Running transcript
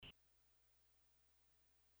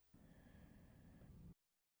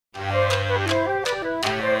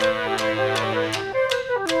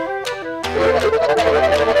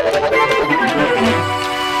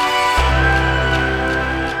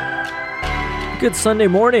Good Sunday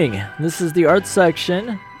morning. This is the Arts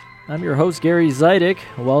Section. I'm your host, Gary Zidek.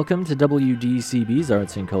 Welcome to WDCB's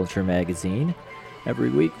Arts and Culture magazine. Every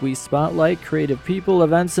week we spotlight creative people,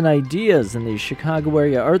 events, and ideas in the Chicago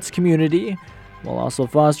area arts community, while also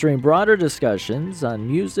fostering broader discussions on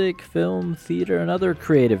music, film, theater, and other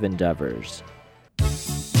creative endeavors.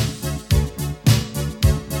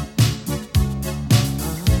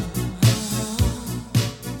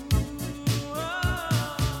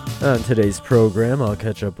 On today's program, I'll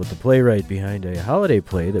catch up with the playwright behind a holiday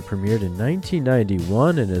play that premiered in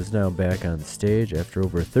 1991 and is now back on stage after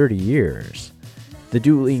over 30 years. The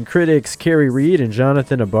Dueling Critics, Kerry, Reid, and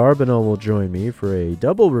Jonathan Abarbanel will join me for a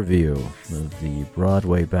double review of the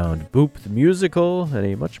Broadway-bound BOOP the musical and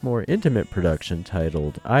a much more intimate production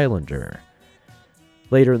titled Islander.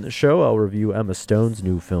 Later in the show, I'll review Emma Stone's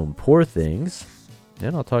new film Poor Things,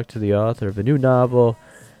 and I'll talk to the author of a new novel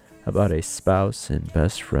about a spouse and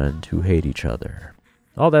best friend who hate each other.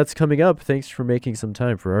 All that's coming up. Thanks for making some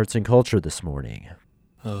time for arts and culture this morning.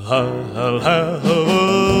 I'll have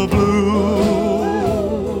a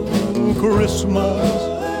blue Christmas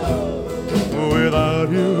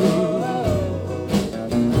without you.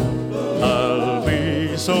 I'll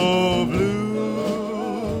be so blue.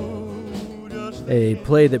 A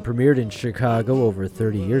play that premiered in Chicago over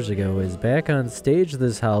 30 years ago is back on stage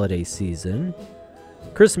this holiday season.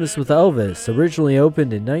 Christmas with Elvis originally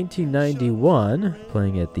opened in 1991,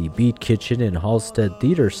 playing at the Beat Kitchen in Halstead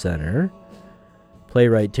Theater Center.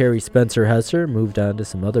 Playwright Terry Spencer Hesser moved on to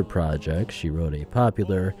some other projects. She wrote a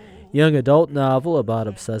popular young adult novel about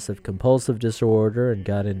obsessive-compulsive disorder and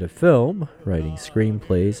got into film, writing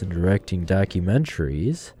screenplays and directing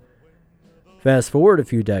documentaries. Fast forward a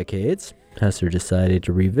few decades, Hesser decided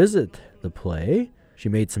to revisit the play. She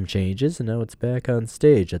made some changes, and now it's back on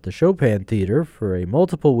stage at the Chopin Theater for a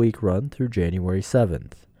multiple-week run through January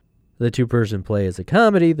 7th. The two-person play is a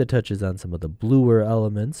comedy that touches on some of the bluer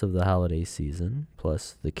elements of the holiday season,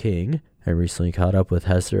 plus The King. I recently caught up with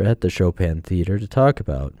Hesser at the Chopin Theater to talk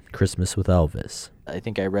about Christmas with Elvis. I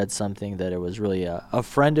think I read something that it was really a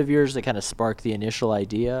friend of yours that kind of sparked the initial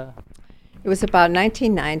idea. It was about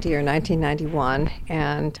 1990 or 1991,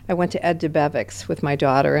 and I went to Ed Debevic's with my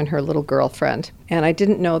daughter and her little girlfriend. And I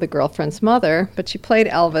didn't know the girlfriend's mother, but she played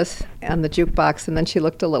Elvis on the jukebox, and then she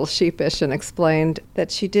looked a little sheepish and explained that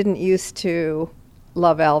she didn't used to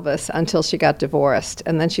love Elvis until she got divorced.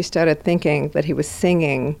 And then she started thinking that he was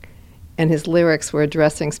singing, and his lyrics were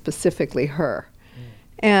addressing specifically her.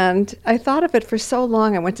 And I thought of it for so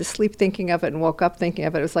long. I went to sleep thinking of it and woke up thinking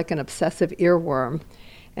of it. It was like an obsessive earworm.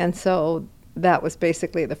 And so that was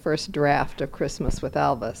basically the first draft of Christmas with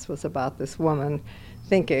Elvis, was about this woman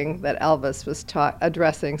thinking that Elvis was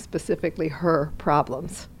addressing specifically her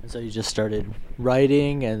problems. And so you just started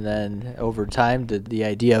writing, and then over time did the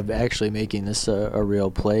idea of actually making this a real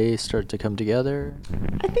play start to come together?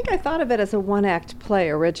 I think I thought of it as a one-act play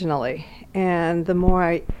originally, and the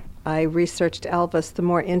more I researched Elvis, the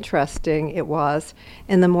more interesting it was,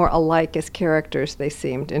 and the more alike as characters they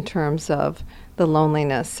seemed in terms of the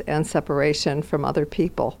loneliness and separation from other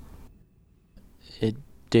people. It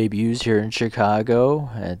debuts here in Chicago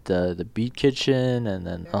at the Beat Kitchen and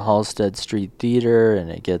then the Halstead Street Theater, and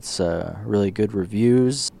it gets really good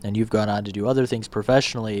reviews. And you've gone on to do other things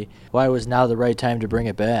professionally. Why was now the right time to bring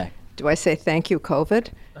it back? Do I say thank you, COVID?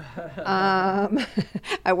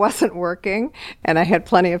 I wasn't working, and I had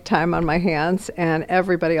plenty of time on my hands, and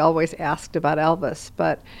everybody always asked about Elvis.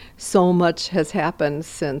 But so much has happened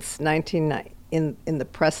since in the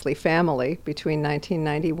Presley family between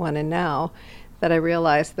 1991 and now that I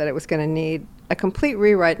realized that it was going to need a complete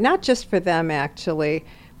rewrite, not just for them actually,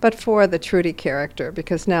 but for the Trudy character,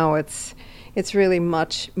 because now it's really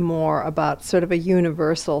much more about sort of a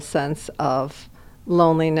universal sense of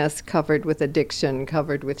loneliness covered with addiction,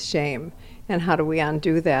 covered with shame, and how do we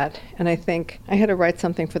undo that? And I think I had to write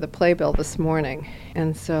something for the playbill this morning,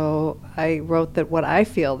 and so I wrote that what I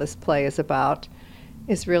feel this play is about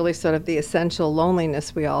is really sort of the essential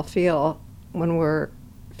loneliness we all feel when we're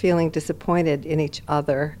feeling disappointed in each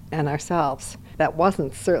other and ourselves. That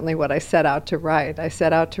wasn't certainly what I set out to write. I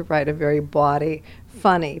set out to write a very bawdy,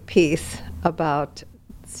 funny piece about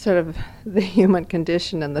sort of the human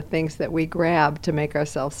condition and the things that we grab to make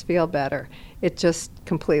ourselves feel better. It just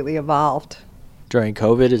completely evolved. During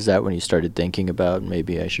COVID, is that when you started thinking about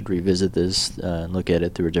maybe I should revisit this and look at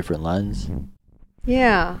it through a different lens?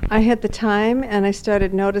 Yeah, I had the time, and I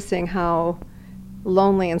started noticing how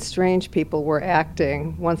lonely and strange people were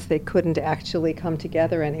acting once they couldn't actually come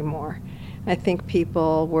together anymore. I think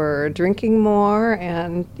people were drinking more,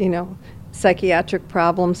 and, psychiatric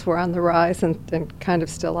problems were on the rise and kind of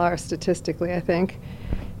still are statistically, I think.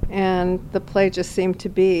 And the play just seemed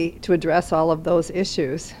to address all of those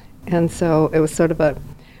issues. And so it was sort of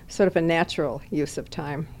a natural use of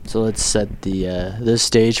time. So let's set the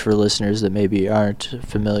stage for listeners that maybe aren't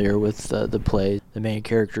familiar with the play. The main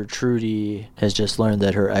character, Trudy, has just learned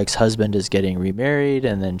that her ex-husband is getting remarried,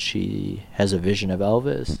 and then she has a vision of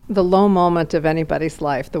Elvis. The low moment of anybody's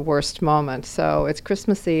life, the worst moment. So it's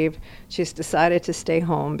Christmas Eve. She's decided to stay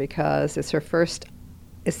home because it's her first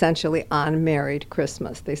essentially unmarried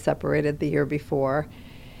Christmas. They separated the year before.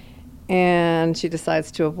 And she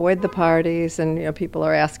decides to avoid the parties, and people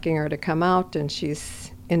are asking her to come out, and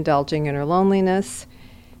she's indulging in her loneliness.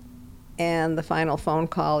 And the final phone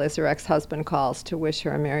call is her ex-husband calls to wish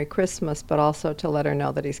her a Merry Christmas, but also to let her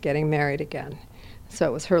know that he's getting married again. So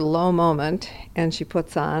it was her low moment, and she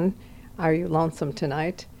puts on Are You Lonesome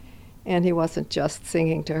Tonight? And he wasn't just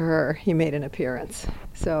singing to her, he made an appearance.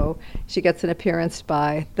 So she gets an appearance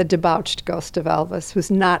by the debauched ghost of Elvis,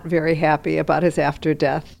 who's not very happy about his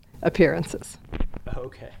after-death appearances.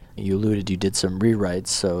 Okay. You alluded you did some rewrites,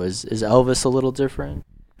 so is Elvis a little different?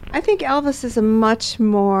 I think Elvis is a much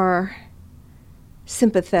more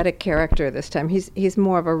sympathetic character this time. He's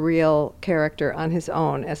more of a real character on his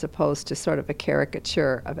own as opposed to sort of a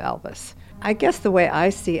caricature of Elvis. I guess the way I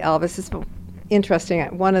see Elvis is interesting.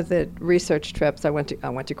 One of the research trips, I went to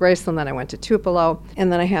Graceland, then I went to Tupelo, and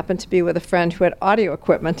then I happened to be with a friend who had audio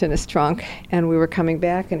equipment in his trunk, and we were coming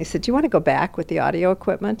back, and he said, "Do you want to go back with the audio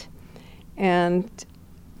equipment?" And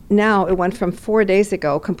now it went from 4 days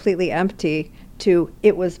ago, completely empty, to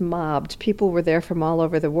it was mobbed. People were there from all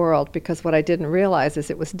over the world, because what I didn't realize is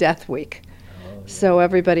it was Death Week. So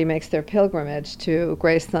everybody makes their pilgrimage to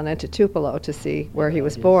Graceland and to Tupelo to see where he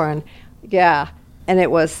was born. Yeah, and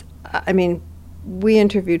it was, we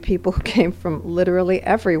interviewed people who came from literally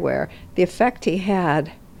everywhere. The effect he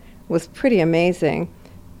had was pretty amazing,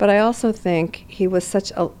 but I also think he was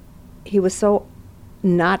so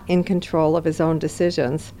not in control of his own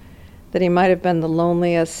decisions that he might have been the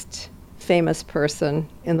loneliest famous person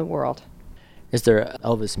in the world. Is there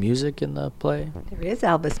Elvis music in the play? There is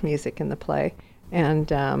Elvis music in the play, and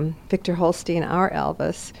Victor Holstein, our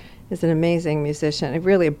Elvis, is an amazing musician,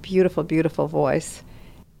 really a beautiful, beautiful voice.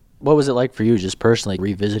 What was it like for you, just personally,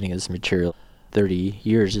 revisiting this material? 30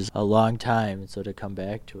 years is a long time, so to come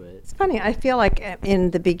back to it. It's funny, I feel like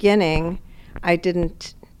in the beginning,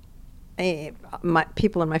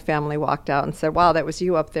 people in my family walked out and said, "Wow, that was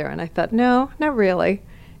you up there." And I thought, no, not really.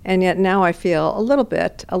 And yet now I feel a little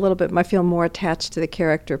bit, I feel more attached to the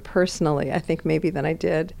character personally, I think maybe than I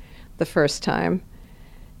did the first time.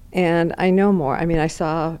 And I know more. I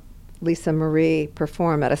saw Lisa Marie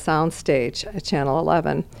perform at a soundstage at Channel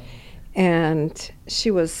 11, and she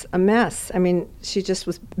was a mess. She just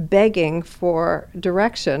was begging for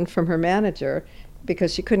direction from her manager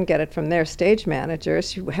because she couldn't get it from their stage manager.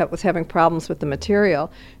 She was having problems with the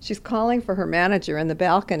material. She's calling for her manager in the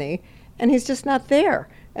balcony, and he's just not there.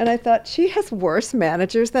 And I thought, she has worse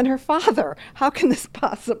managers than her father. How can this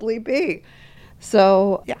possibly be?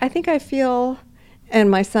 So I think I feel, and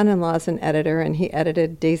my son-in-law is an editor, and he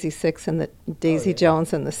edited Daisy Six and the Daisy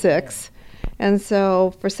Jones and the Six. And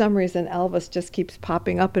so for some reason, Elvis just keeps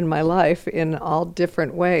popping up in my life in all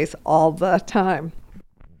different ways all the time.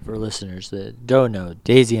 For listeners that don't know,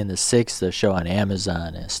 Daisy and the Six, the show on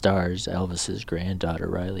Amazon, stars Elvis's granddaughter,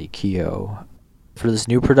 Riley Keough. For this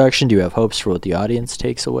new production, do you have hopes for what the audience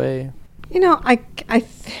takes away?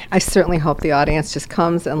 I certainly hope the audience just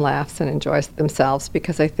comes and laughs and enjoys themselves,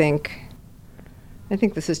 because I think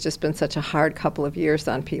this has just been such a hard couple of years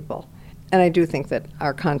on people. And I do think that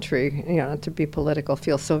our country, to be political,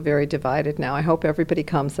 feels so very divided now. I hope everybody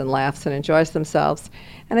comes and laughs and enjoys themselves.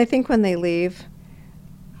 And I think when they leave,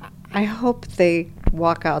 I hope they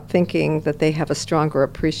walk out thinking that they have a stronger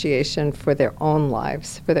appreciation for their own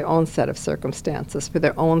lives, for their own set of circumstances, for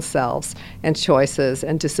their own selves and choices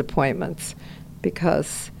and disappointments,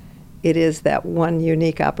 because it is that one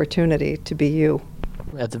unique opportunity to be you.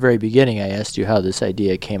 At the very beginning, I asked you how this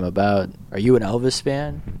idea came about. Are you an Elvis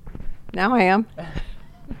fan? Now I am.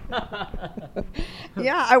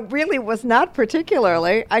 Yeah, I really was not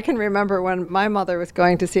particularly. I can remember when my mother was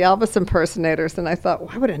going to see Elvis impersonators, and I thought,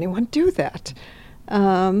 why would anyone do that?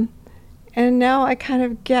 And now I kind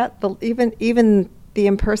of get even the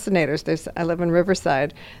impersonators. I live in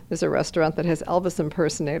Riverside. There's a restaurant that has Elvis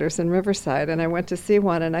impersonators in Riverside, and I went to see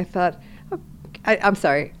one, and I thought, I'm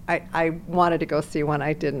sorry, I wanted to go see one.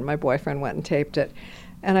 I didn't. My boyfriend went and taped it,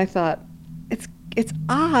 and I thought, it's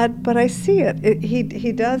odd, but I see it.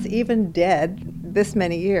 He does, even dead this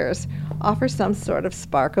many years, offer some sort of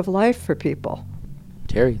spark of life for people.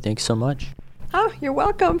 Terry, thanks so much. Oh, you're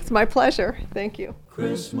welcome. It's my pleasure. Thank you.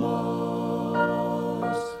 Christmas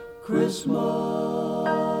Christmas,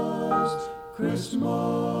 Christmas.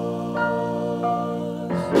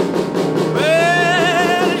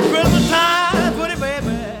 Well, it's Christmas time, pretty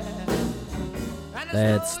baby.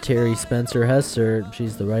 That's Terry Spencer Hester.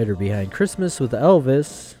 She's the writer behind Christmas with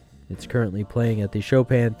Elvis. It's currently playing at the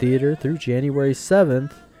Chopin Theater through January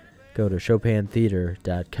 7th. Go to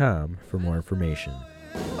chopintheater.com for more information.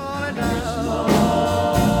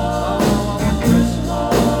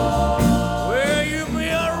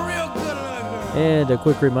 And a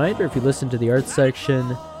quick reminder, if you listen to the arts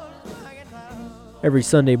section every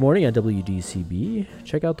Sunday morning on WDCB,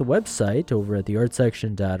 check out the website over at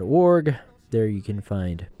theartsection.org. There you can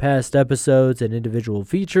find past episodes and individual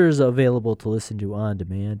features available to listen to on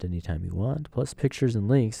demand anytime you want, plus pictures and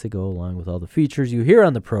links that go along with all the features you hear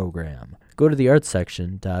on the program. Go to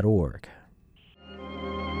theartsection.org.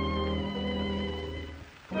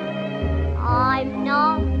 I'm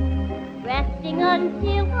not resting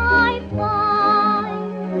until I find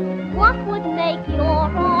what would make your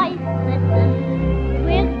eyes listen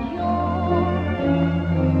with joy.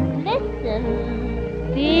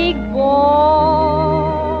 Listen, big boy.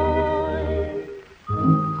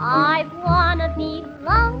 I wanna be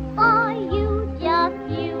loved by you, just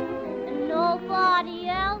you, and nobody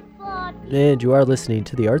else but you. And you are listening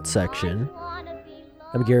to the Arts Section.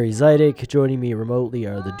 I'm Gary Zidek. Joining me remotely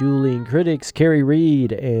are the Dueling Critics, Kerry,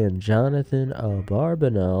 Reid, and Jonathan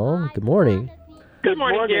Abarbanel. Good morning. Good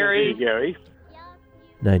morning, Gary.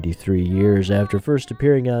 93 years after first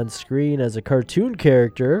appearing on screen as a cartoon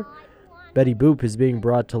character, Betty Boop is being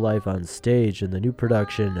brought to life on stage in the new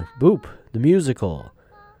production, Boop, the Musical.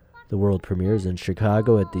 The world premieres in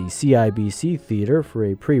Chicago at the CIBC Theater for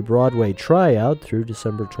a pre-Broadway tryout through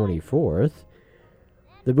December 24th.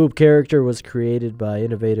 The Boop character was created by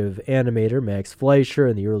innovative animator Max Fleischer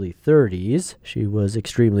in the early 30s. She was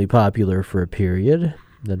extremely popular for a period,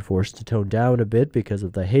 then forced to tone down a bit because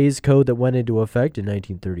of the Hays Code that went into effect in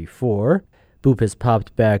 1934. Boop has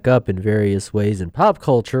popped back up in various ways in pop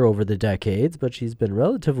culture over the decades, but she's been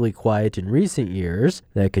relatively quiet in recent years.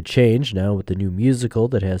 That could change now with the new musical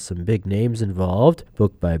that has some big names involved.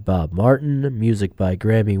 Book by Bob Martin, music by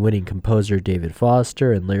Grammy-winning composer David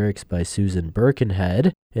Foster, and lyrics by Susan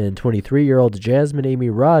Birkenhead. And 23-year-old Jasmine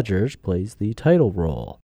Amy Rogers plays the title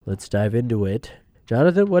role. Let's dive into it.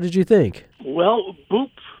 Jonathan, what did you think? Well,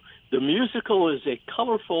 Boop, the musical, is a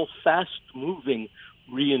colorful, fast-moving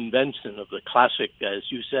reinvention of the classic, as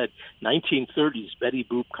you said, 1930s Betty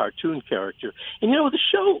Boop cartoon character. And, the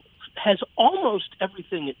show has almost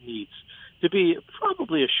everything it needs to be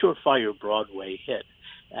probably a surefire Broadway hit.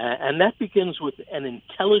 And that begins with an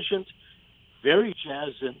intelligent, very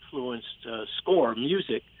jazz-influenced score,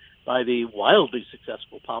 music, by the wildly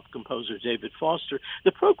successful pop composer David Foster.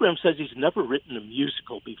 The program says he's never written a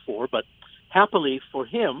musical before, but happily for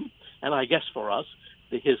him, and I guess for us,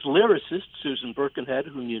 his lyricist, Susan Birkenhead,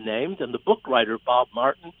 whom you named, and the book writer, Bob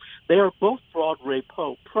Martin, they are both Broadway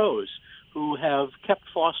pros who have kept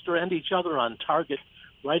Foster and each other on target,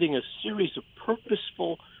 writing a series of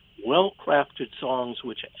purposeful, well-crafted songs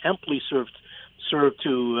which amply serve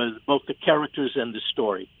to both the characters and the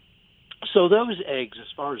story. So those eggs,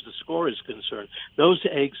 as far as the score is concerned, those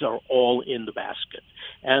eggs are all in the basket.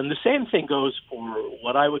 And the same thing goes for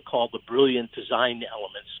what I would call the brilliant design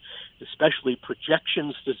elements, especially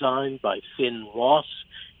projections designed by Finn Ross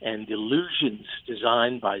and illusions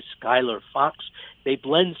designed by Skylar Fox. They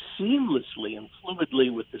blend seamlessly and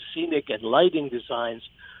fluidly with the scenic and lighting designs,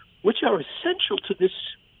 which are essential to this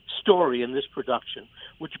story and this production,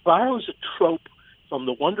 which borrows a trope from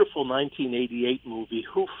the wonderful 1988 movie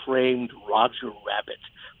Who Framed Roger Rabbit,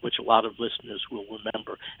 which a lot of listeners will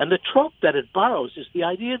remember. And the trope that it borrows is the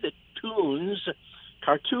idea that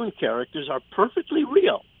cartoon characters, are perfectly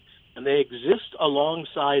real, and they exist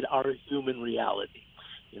alongside our human reality.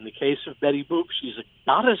 In the case of Betty Boop, she's a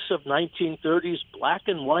goddess of 1930s black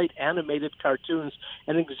and white animated cartoons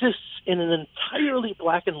and exists in an entirely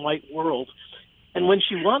black and white world. And when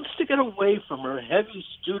she wants to get away from her heavy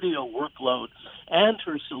studio workload and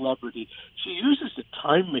her celebrity, she uses a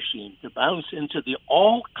time machine to bounce into the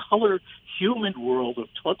all-color human world of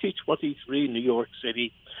 2023 New York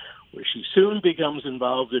City, where she soon becomes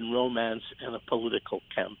involved in romance and a political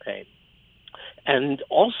campaign. And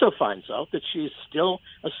also finds out that she is still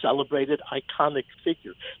a celebrated, iconic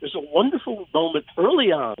figure. There's a wonderful moment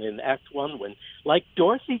early on in Act One when, like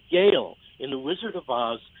Dorothy Gale in The Wizard of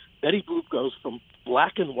Oz, Betty Boop goes from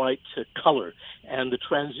black and white to color, and the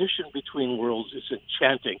transition between worlds is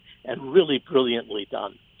enchanting and really brilliantly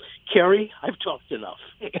done. Kerry, I've talked enough.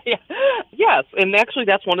 Yes, and actually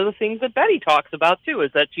that's one of the things that Betty talks about, too,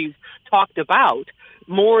 is that she's talked about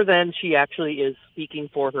more than she actually is speaking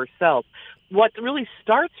for herself. What really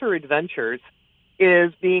starts her adventures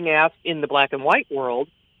is being asked in the black and white world,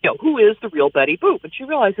 who is the real Betty Boop? And she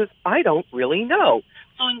realizes, I don't really know.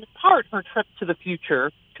 So in part, her trip to the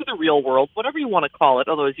future, to the real world, whatever you want to call it,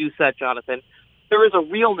 although as you said, Jonathan, there is a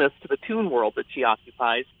realness to the toon world that she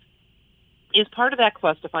occupies, is part of that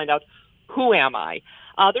quest to find out, who am I?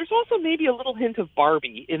 There's also maybe a little hint of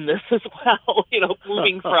Barbie in this as well,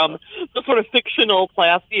 moving from the sort of fictional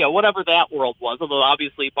whatever that world was, although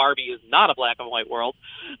obviously Barbie is not a black and white world,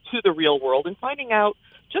 to the real world, and finding out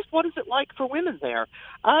just what is it like for women there.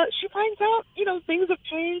 She finds out, things have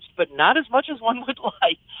changed, but not as much as one would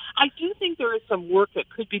like. I do think there is some work that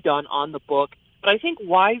could be done on the book, but I think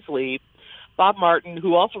wisely, Bob Martin,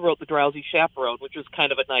 who also wrote The Drowsy Chaperone, which was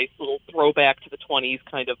kind of a nice little throwback to the 20s,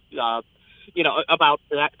 kind of, about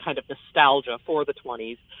that kind of nostalgia for the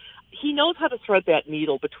 20s. He knows how to thread that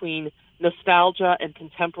needle between nostalgia and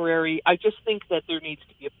contemporary. I just think that there needs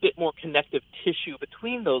to be a bit more connective tissue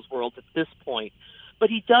between those worlds at this point. But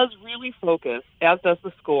he does really focus, as does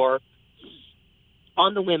the score,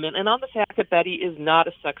 on the women and on the fact that Betty is not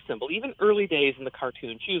a sex symbol. Even early days in the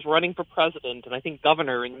cartoon, she was running for president and I think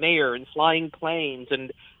governor and mayor and flying planes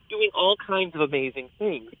and doing all kinds of amazing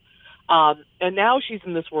things. And now she's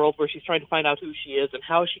in this world where she's trying to find out who she is and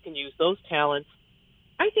how she can use those talents,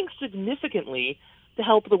 I think, significantly to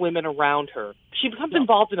help the women around her. She becomes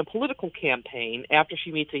involved in a political campaign after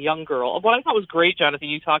she meets a young girl. What I thought was great, Jonathan,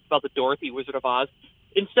 you talked about the Dorothy Wizard of Oz.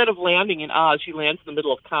 Instead of landing in Oz, she lands in the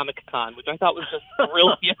middle of Comic-Con, which I thought was just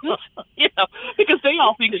brilliant, because they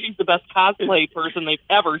all think she's the best cosplay person they've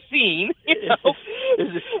ever seen,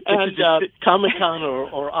 And Comic-Con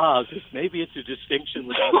or Oz, maybe it's a distinction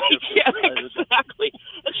without a difference. Yeah, exactly.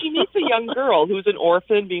 And she meets a young girl who's an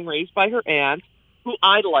orphan being raised by her aunt, who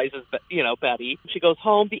idolizes, Betty. She goes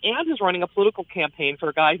home. The aunt is running a political campaign for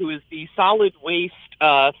a guy who is the solid waste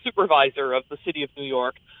supervisor of the city of New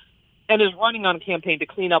York, and is running on a campaign to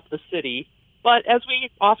clean up the city. But as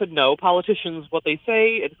we often know, politicians, what they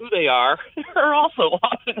say and who they are also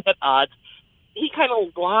often at odds. He kind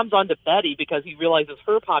of gloms onto Betty because he realizes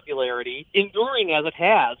her popularity, enduring as it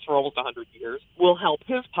has for almost 100 years, will help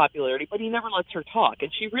his popularity, but he never lets her talk,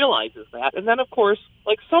 and she realizes that. And then, of course,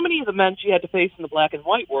 like so many of the men she had to face in the black and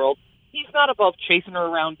white world, he's not above chasing her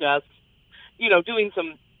around desks, doing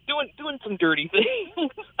some dirty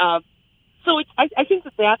things. So I think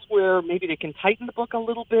that's where maybe they can tighten the book a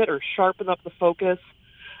little bit or sharpen up the focus.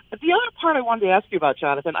 The other part I wanted to ask you about,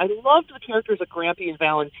 Jonathan, I loved the characters of Grampy and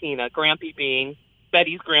Valentina, Grampy being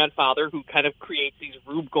Betty's grandfather, who kind of creates these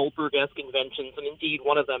Rube Goldberg-esque inventions, and indeed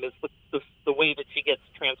one of them is the way that she gets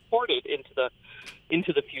transported into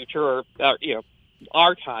the future, or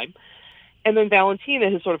our time. And then Valentina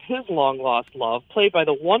is sort of his long-lost love, played by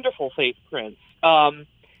the wonderful Faith Prince.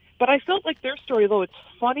 But I felt like their story, though it's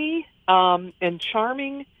funny and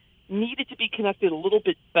charming, needed to be connected a little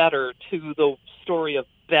bit better to the story of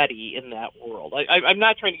Betty in that world. I'm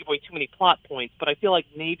not trying to give away too many plot points, but I feel like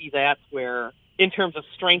maybe that's where, in terms of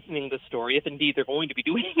strengthening the story, if indeed they're going to be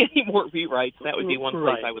doing any more rewrites, that would be one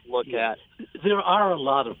place I would look at. There are a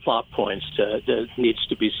lot of plot points that needs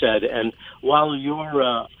to be said, and while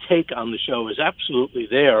your take on the show is absolutely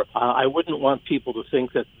there, I wouldn't want people to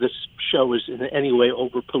think that this show is in any way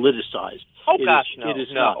over-politicized. Oh, gosh, no. It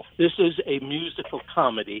is not. This is a musical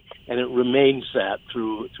comedy, and it remains that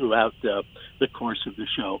throughout the course of the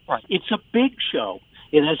show. Right. It's a big show.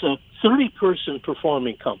 It has a 30-person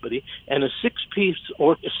performing company and a 16-piece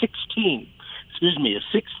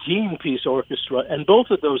orchestra, and both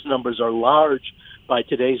of those numbers are large by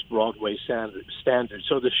today's Broadway standards.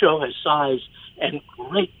 So the show has size and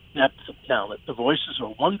great depth of talent. The voices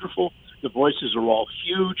are wonderful. The voices are all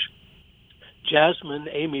huge. Jasmine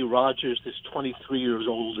Amy Rogers, this 23 years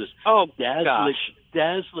old, is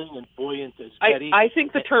dazzling and buoyant as Betty. I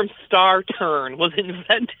think the term star turn was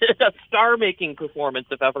invented, a star-making performance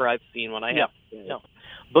if ever I've seen one.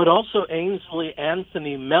 But also Ainsley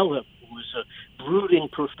Anthony Mellon, who is a brooding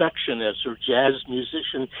perfectionist or jazz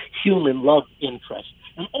musician, human love interest.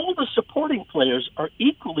 And all the supporting players are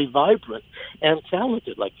equally vibrant and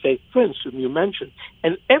talented, like Faith Prince, whom you mentioned.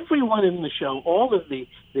 And everyone in the show, all of the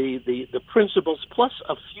principals, plus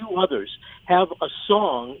a few others, have a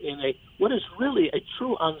song in what is really a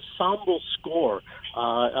true ensemble score,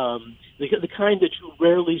 the kind that you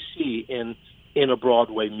rarely see in a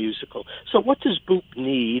Broadway musical. So what does BOOP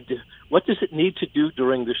need? What does it need to do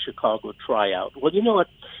during the Chicago tryout? Well, you know what?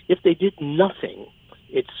 If they did nothing,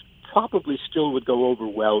 it's probably still would go over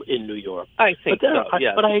well in New York. I think so,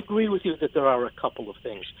 yes. But I agree with you that there are a couple of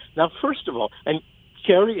things. Now, first of all, and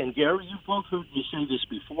Kerry and Gary, you've both heard me say this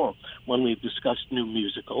before when we've discussed new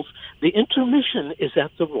musicals. The intermission is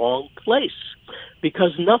at the wrong place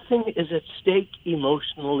because nothing is at stake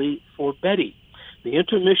emotionally for Betty. The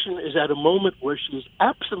intermission is at a moment where she's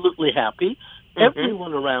absolutely happy.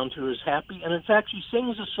 Everyone around her is happy. And in fact, she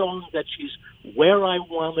sings a song that she's where I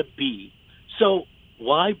want to be. So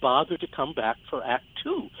why bother to come back for Act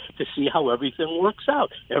 2 to see how everything works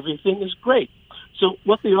out? Everything is great. So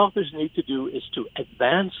what the authors need to do is to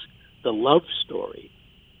advance the love story.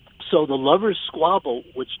 So the lovers' squabble,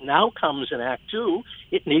 which now comes in Act 2,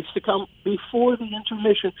 it needs to come before the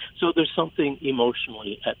intermission, so there's something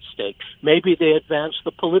emotionally at stake. Maybe they advance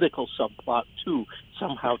the political subplot, too,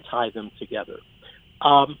 somehow tie them together.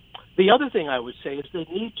 The other thing I would say is they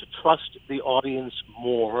need to trust the audience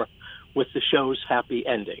more with the show's happy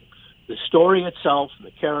ending. The story itself and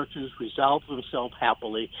the characters resolve themselves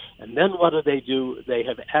happily, and then what do? They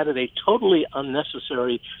have added a totally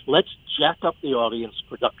unnecessary, let's jack up the audience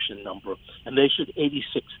production number, and they should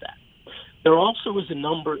 86 that. There also is a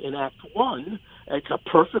number in Act 1. It's a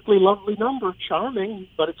perfectly lovely number, charming,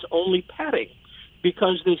 but it's only padding,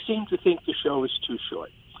 because they seem to think the show is too short.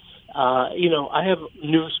 I have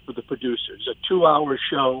news for the producers. A 2-hour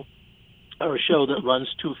show or a show that runs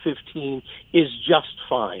 2:15 is just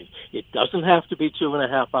fine. It doesn't have to be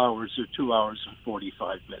 2.5 hours or 2 hours and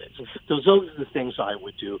 45 minutes. So those are the things I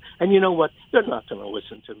would do. And you know what? They're not going to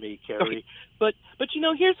listen to me, Kerry. But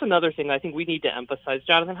here's another thing I think we need to emphasize,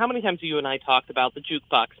 Jonathan. How many times have you and I talked about the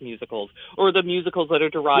jukebox musicals or the musicals that are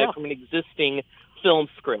derived from an existing film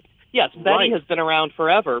script? Yes, Betty has been around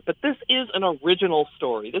forever, but this is an original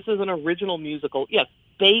story. This is an original musical, yes,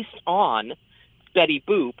 based on Betty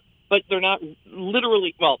Boop, but they're not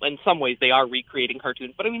literally, well, in some ways they are recreating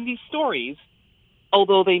cartoons. But I mean, these stories,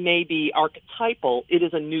 although they may be archetypal, it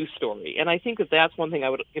is a new story. And I think that that's one thing I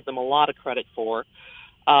would give them a lot of credit for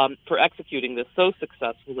executing this so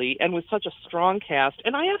successfully and with such a strong cast.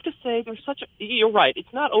 And I have to say, you're right,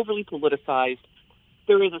 it's not overly politicized.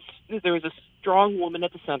 There is a strong woman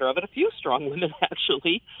at the center of it, a few strong women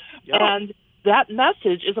actually, and that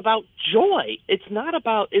message is about joy. It's not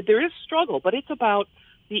about, there is struggle, but it's about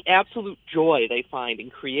the absolute joy they find in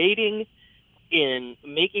creating, in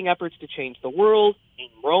making efforts to change the world, in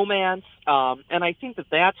romance, and I think that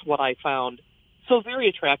that's what I found so very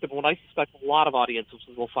attractive, and what I suspect a lot of audiences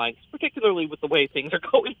will find, particularly with the way things are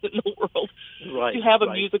going in the world, to have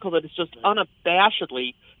a musical that is just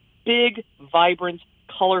unabashedly big, vibrant,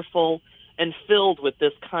 colorful, and filled with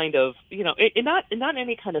this kind of, not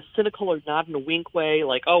any kind of cynical or nod and a wink way,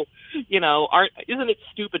 like, isn't it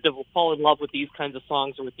stupid to fall in love with these kinds of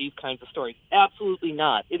songs or with these kinds of stories? Absolutely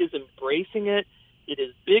not. It is embracing it. It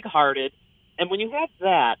is big-hearted. And when you have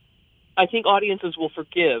that, I think audiences will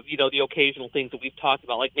forgive, the occasional things that we've talked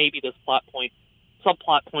about, like maybe this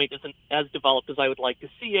subplot point isn't as developed as I would like to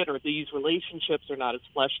see it, or these relationships are not as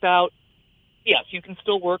fleshed out. Yes, you can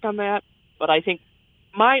still work on that, but I think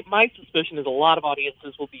my suspicion is a lot of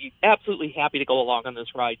audiences will be absolutely happy to go along on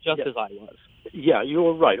this ride, just as I was. Yeah,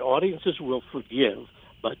 you're right. Audiences will forgive,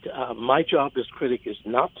 but my job as critic is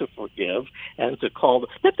not to forgive and to call.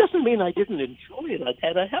 That doesn't mean I didn't enjoy it. I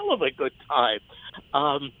had a hell of a good time.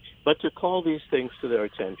 But to call these things to their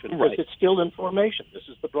attention, because it's still information. This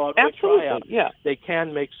is the Broadway tryout. Yeah. They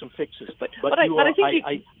can make some fixes. But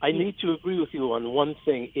I need to agree with you on one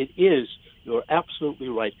thing. You're absolutely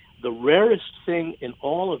right. The rarest thing in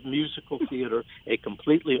all of musical theater, a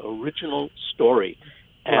completely original story.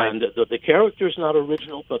 And the character's not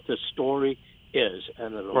original, but the story is.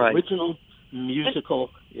 And an original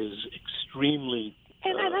musical is extremely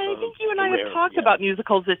And I think you and I have talked about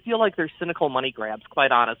musicals that feel like they're cynical money grabs,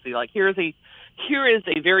 quite honestly. Like, here is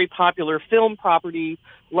a very popular film property.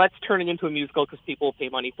 Let's turn it into a musical because people will pay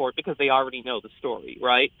money for it because they already know the story,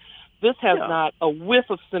 right? This has not a whiff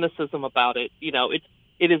of cynicism about it.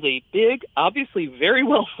 It is a big, obviously very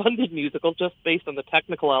well-funded musical just based on the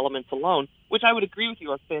technical elements alone, which I would agree with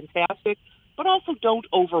you are fantastic, but also don't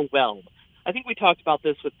overwhelm. I think we talked about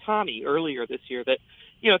this with Tommy earlier this year, that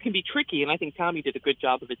it can be tricky, and I think Tommy did a good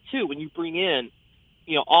job of it too. When you bring in,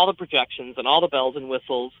 all the projections and all the bells and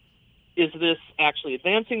whistles, is this actually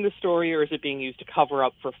advancing the story, or is it being used to cover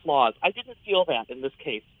up for flaws? I didn't feel that in this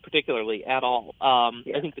case particularly at all.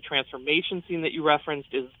 I think the transformation scene that you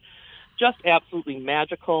referenced is just absolutely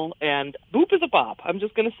magical, and Boop is a bop. I'm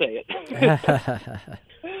just going to say it.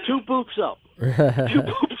 2 boops up. 2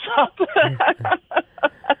 boops up.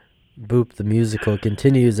 Boop the musical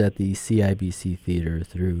continues at the CIBC Theater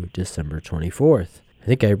through December 24th. I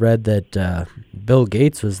think I read that Bill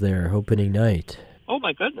Gates was there opening night. Oh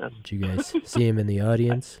my goodness! Did you guys see him in the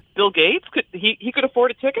audience? Bill Gates he could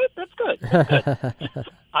afford a ticket? That's good.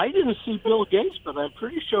 I didn't see Bill Gates, but I'm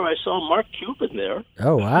pretty sure I saw Mark Cuban there.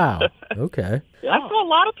 Oh, wow. Okay. Yeah. I saw a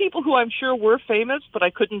lot of people who I'm sure were famous, but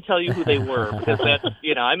I couldn't tell you who they were because that's,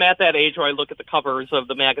 I'm at that age where I look at the covers of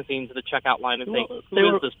the magazines and the checkout line and think,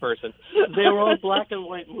 who is this person? They were all black and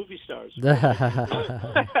white movie stars.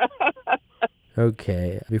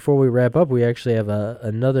 Okay. Before we wrap up, we actually have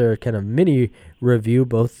another kind of mini review.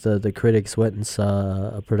 Both the critics went and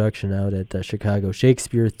saw a production out at the Chicago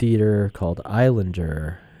Shakespeare Theater called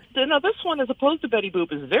Islander. Now, this one, as opposed to Betty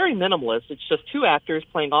Boop, is very minimalist. It's just two actors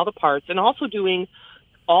playing all the parts and also doing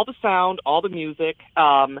all the sound, all the music.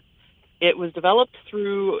 It was developed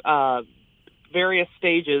through various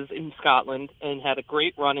stages in Scotland and had a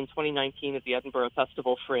great run in 2019 at the Edinburgh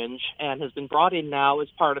Festival Fringe and has been brought in now as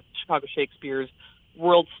part of Chicago Shakespeare's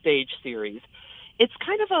World Stage Series. It's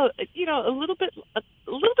kind of a little bit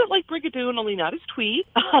like Brigadoon, only not as twee.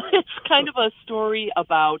 It's kind of a story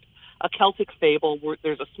about a Celtic fable where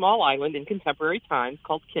there's a small island in contemporary times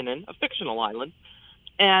called Kinnan, a fictional island,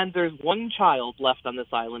 and there's one child left on this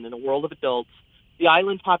island in a world of adults. The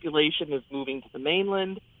island population is moving to the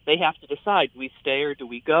mainland. They have to decide, do we stay or do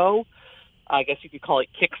we go? I guess you could call it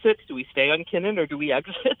Kixit. Do we stay on Kinnan or do we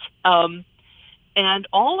exit? And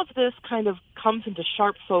all of this kind of comes into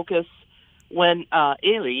sharp focus when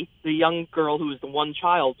Ailey, the young girl who is the one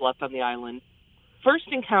child left on the island, first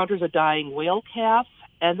encounters a dying whale calf,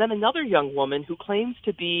 and then another young woman who claims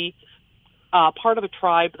to be part of a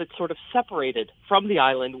tribe that's sort of separated from the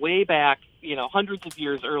island way back, hundreds of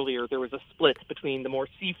years earlier. There was a split between the more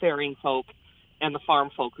seafaring folk and the farm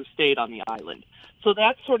folk who stayed on the island. So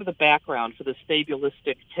that's sort of the background for this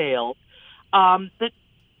fabulistic tale. That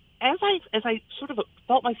as I sort of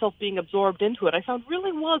felt myself being absorbed into it, I found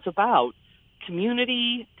really was about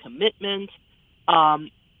community, commitment,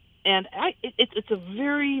 and it's a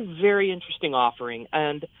very, very interesting offering.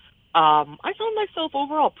 And I found myself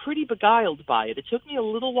overall pretty beguiled by it. It took me a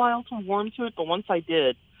little while to warm to it, but once I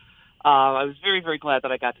did, I was very, very glad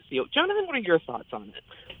that I got to see it. Jonathan, what are your thoughts on it?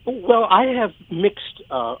 Well, I have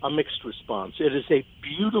a mixed response. It is a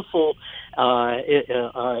beautiful,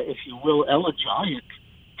 if you will, elegiac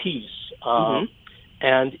piece,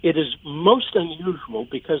 and it is most unusual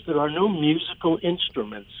because there are no musical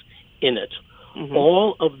instruments in it.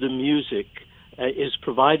 All of the music is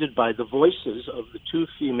provided by the voices of the two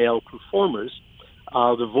female performers.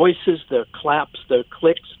 The voices, their claps, their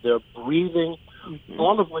clicks, their breathing,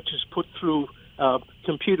 all of which is put through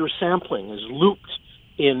computer sampling, is looped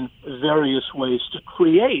in various ways to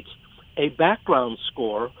create a background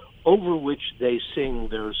score over which they sing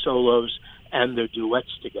their solos and their duets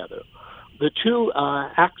together. The two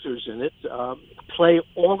actors in it play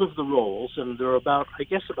all of the roles, and there are about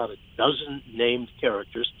a dozen named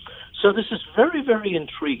characters. So this is very, very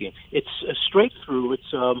intriguing. It's straight through.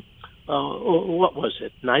 It's, what was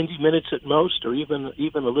it, 90 minutes at most, or even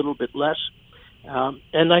a little bit less.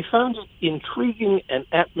 And I found it intriguing and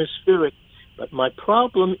atmospheric, but my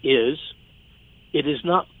problem is it is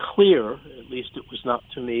not clear, at least it was not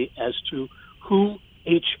to me, as to who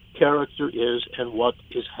each character is and what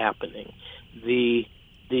is happening. The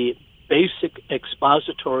basic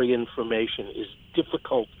expository information is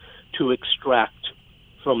difficult to extract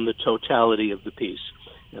from the totality of the piece.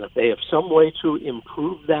 And if they have some way to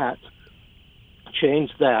improve that,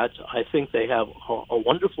 change that, I think they have a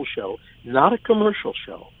wonderful show, not a commercial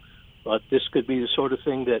show, but this could be the sort of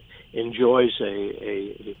thing that enjoys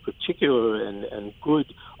a particular and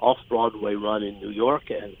good off-Broadway run in New York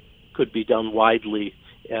and could be done widely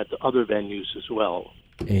at other venues as well.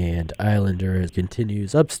 And Islander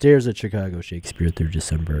continues upstairs at Chicago Shakespeare through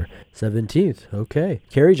December 17th. Okay.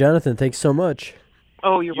 Kerry, Jonathan, thanks so much.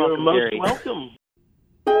 Oh, you're welcome, most Gary. welcome.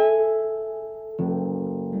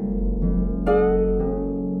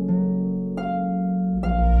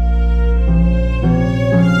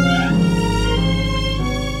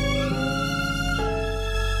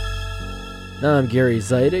 Now I'm Gary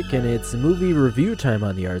Zidek, and it's movie review time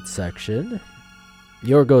on the arts section.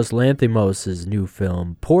 Yorgos Lanthimos' new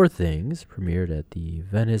film, Poor Things, premiered at the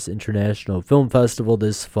Venice International Film Festival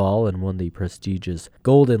this fall and won the prestigious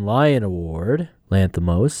Golden Lion Award.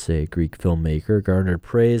 Lanthimos, a Greek filmmaker, garnered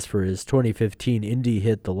praise for his 2015 indie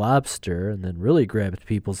hit The Lobster, and then really grabbed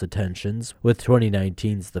people's attentions with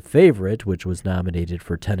 2019's The Favorite, which was nominated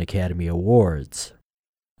for 10 Academy Awards.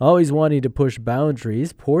 Always wanting to push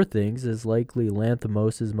boundaries, Poor Things is likely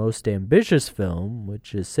Lanthimos' most ambitious film,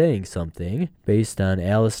 which is saying something. Based on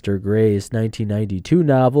Alistair Gray's 1992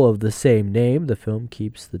 novel of the same name, the film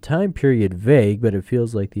keeps the time period vague, but it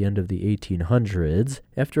feels like the end of the 1800s.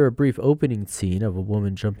 After a brief opening scene of a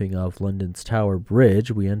woman jumping off London's Tower Bridge,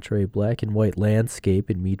 we enter a black and white landscape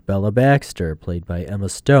and meet Bella Baxter, played by Emma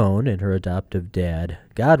Stone, and her adoptive dad,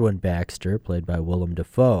 Godwin Baxter, played by Willem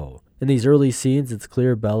Dafoe. In these early scenes, it's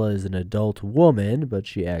clear Bella is an adult woman, but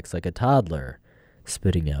she acts like a toddler,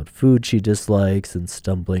 spitting out food she dislikes and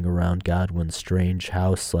stumbling around Godwin's strange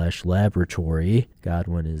house/laboratory.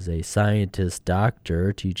 Godwin is a scientist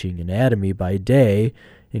doctor teaching anatomy by day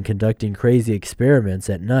and conducting crazy experiments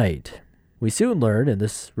at night. We soon learn, and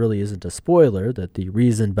this really isn't a spoiler, that the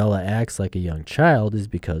reason Bella acts like a young child is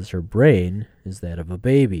because her brain is that of a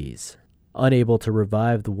baby's. Unable to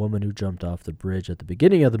revive the woman who jumped off the bridge at the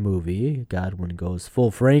beginning of the movie, Godwin goes full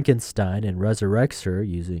Frankenstein and resurrects her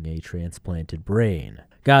using a transplanted brain.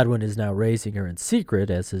 Godwin is now raising her in secret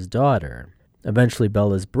as his daughter. Eventually,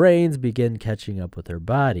 Bella's brains begin catching up with her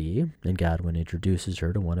body, and Godwin introduces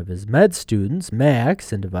her to one of his med students,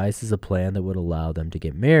 Max, and devises a plan that would allow them to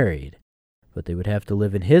get married. But they would have to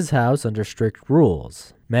live in his house under strict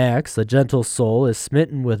rules. Max, a gentle soul, is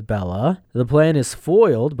smitten with Bella. The plan is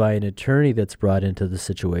foiled by an attorney that's brought into the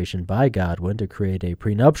situation by Godwin to create a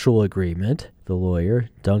prenuptial agreement. The lawyer,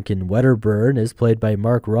 Duncan Wedderburn, is played by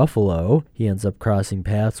Mark Ruffalo. He ends up crossing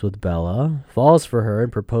paths with Bella, falls for her,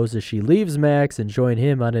 and proposes she leaves Max and join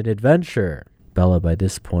him on an adventure. Bella, by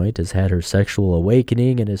this point, has had her sexual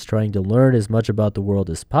awakening and is trying to learn as much about the world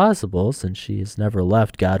as possible since she has never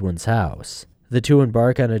left Godwin's house. The two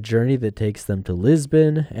embark on a journey that takes them to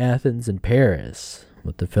Lisbon, Athens, and Paris,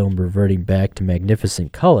 with the film reverting back to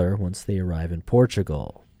magnificent color once they arrive in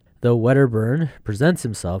Portugal. Though Wedderburn presents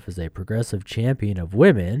himself as a progressive champion of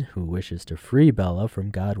women who wishes to free Bella from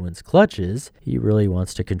Godwin's clutches, he really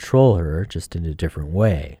wants to control her, just in a different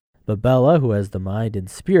way. But Bella, who has the mind and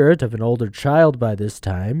spirit of an older child by this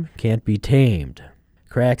time, can't be tamed.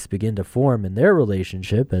 Cracks begin to form in their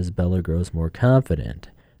relationship as Bella grows more confident.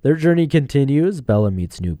 Their journey continues. Bella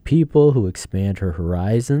meets new people who expand her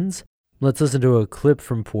horizons. Let's listen to a clip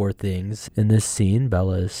from Poor Things. In this scene,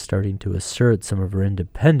 Bella is starting to assert some of her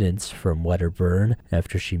independence from Wedderburn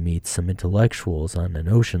after she meets some intellectuals on an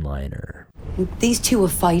ocean liner. These two are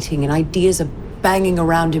fighting and ideas are banging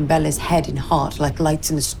around in Bella's head and heart like lights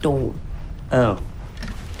in a storm. Oh.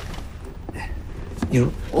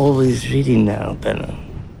 You're always reading now, Bella.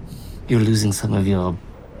 You're losing some of your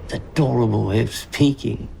adorable way of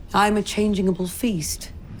speaking. I'm a changeable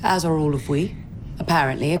feast, as are all of we.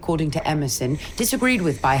 Apparently, according to Emerson, disagreed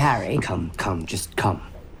with by Harry. Come, just come.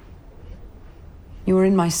 You were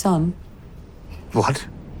in my son. What?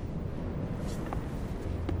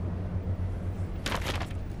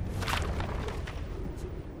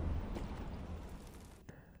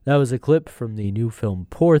 That was a clip from the new film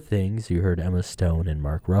Poor Things. You heard Emma Stone and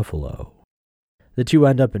Mark Ruffalo. The two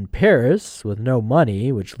end up in Paris with no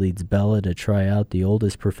money, which leads Bella to try out the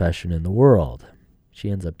oldest profession in the world. She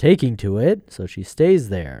ends up taking to it, so she stays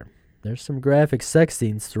there. There's some graphic sex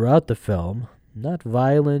scenes throughout the film, not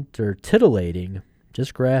violent or titillating,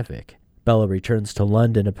 just graphic. Bella returns to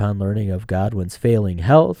London upon learning of Godwin's failing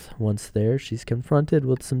health. Once there, she's confronted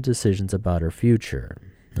with some decisions about her future.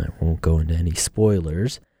 I won't go into any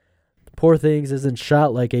spoilers. Poor Things isn't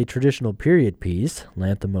shot like a traditional period piece.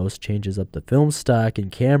 Lanthimos changes up the film stock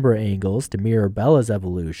and camera angles to mirror Bella's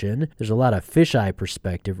evolution. There's a lot of fisheye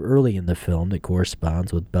perspective early in the film that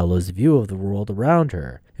corresponds with Bella's view of the world around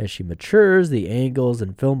her. As she matures, the angles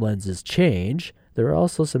and film lenses change. There are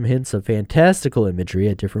also some hints of fantastical imagery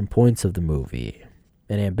at different points of the movie.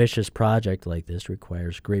 An ambitious project like this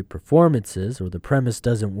requires great performances or the premise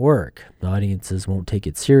doesn't work. Audiences won't take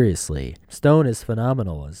it seriously. Stone is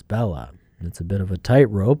phenomenal as Bella. It's a bit of a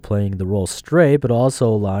tightrope, playing the role straight but also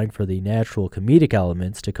allowing for the natural comedic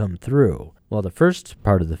elements to come through. While the first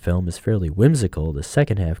part of the film is fairly whimsical, the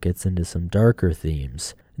second half gets into some darker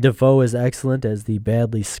themes. Dafoe is excellent as the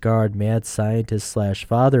badly scarred mad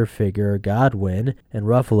scientist/father figure Godwin, and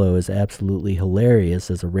Ruffalo is absolutely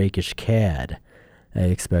hilarious as a rakish cad. I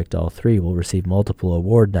expect all three will receive multiple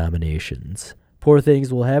award nominations. Poor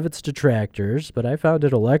Things will have its detractors, but I found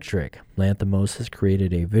it electric. Lanthimos has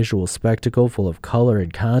created a visual spectacle full of color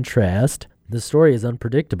and contrast. The story is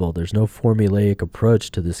unpredictable. There's no formulaic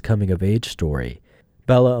approach to this coming-of-age story.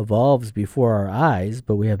 Bella evolves before our eyes,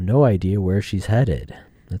 but we have no idea where she's headed.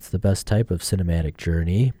 That's the best type of cinematic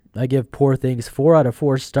journey. I give Poor Things 4 out of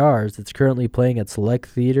 4 stars. It's currently playing at select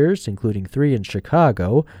theaters, including 3 in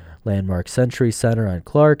Chicago. Landmark Century Center on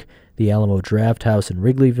Clark, the Alamo Draft House in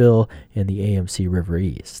Wrigleyville, and the AMC River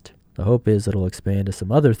East. The hope is it'll expand to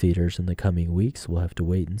some other theaters in the coming weeks. We'll have to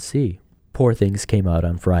wait and see. Poor Things came out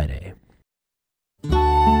on Friday.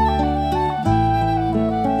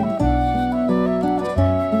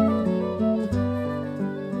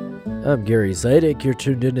 I'm Gary Zidek. You're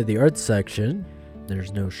tuned into the arts section.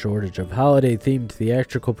 There's no shortage of holiday-themed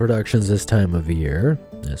theatrical productions this time of year,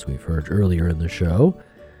 as we've heard earlier in the show.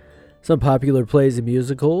 Some popular plays and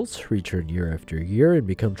musicals return year after year and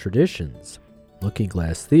become traditions. Looking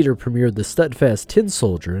Glass Theater premiered The Steadfast Tin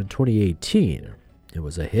Soldier in 2018. It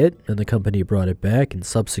was a hit, and the company brought it back in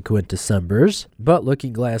subsequent Decembers. But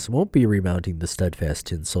Looking Glass won't be remounting The Steadfast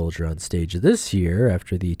Tin Soldier on stage this year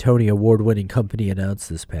after the Tony Award-winning company announced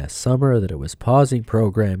this past summer that it was pausing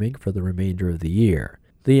programming for the remainder of the year.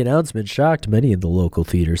 The announcement shocked many in the local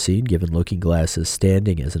theater scene, given Looking Glass's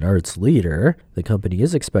standing as an arts leader. The company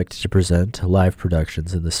is expected to present live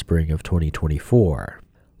productions in the spring of 2024.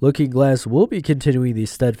 Looking Glass will be continuing the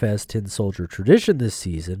Steadfast Tin Soldier tradition this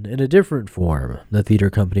season in a different form. The theater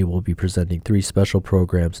company will be presenting 3 special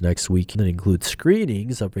programs next week that include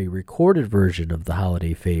screenings of a recorded version of the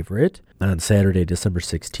holiday favorite. On Saturday, December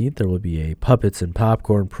 16th, there will be a Puppets and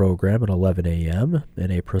Popcorn program at 11 a.m.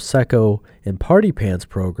 and a Prosecco and Party Pants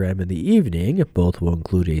program in the evening. Both will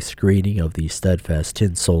include a screening of the Steadfast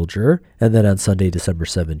Tin Soldier. And then on Sunday, December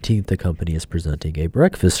 17th, the company is presenting a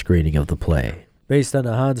breakfast screening of the play. Based on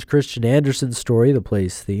a Hans Christian Andersen story, the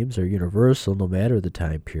play's themes are universal no matter the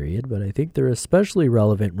time period, but I think they're especially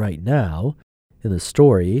relevant right now. In the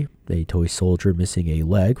story, a toy soldier missing a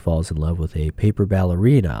leg falls in love with a paper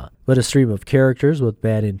ballerina, but a stream of characters with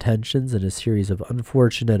bad intentions and a series of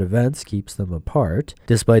unfortunate events keeps them apart.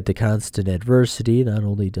 Despite the constant adversity, not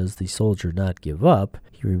only does the soldier not give up,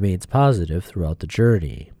 he remains positive throughout the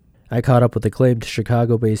journey. I caught up with acclaimed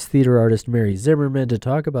Chicago-based theater artist Mary Zimmerman to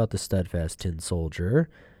talk about The Steadfast Tin Soldier.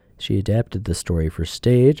 She adapted the story for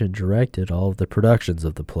stage and directed all of the productions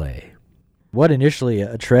of the play. What initially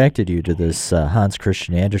attracted you to this Hans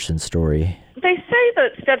Christian Andersen story? They say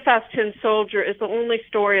that Steadfast Tin Soldier is the only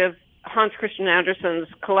story of Hans Christian Andersen's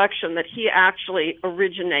collection that he actually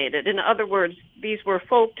originated. In other words, these were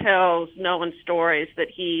folk tales, known stories that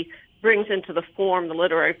he brings into the form, the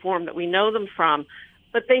literary form that we know them from.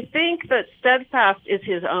 But they think that Steadfast is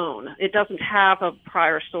his own. It doesn't have a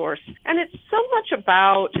prior source. And it's so much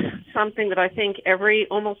about something that I think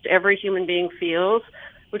almost every human being feels,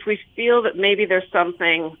 which we feel that maybe there's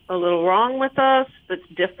something a little wrong with us that's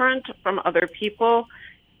different from other people,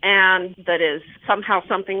 and that is somehow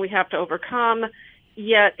something we have to overcome.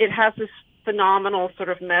 Yet it has this phenomenal sort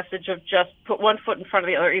of message of just put one foot in front of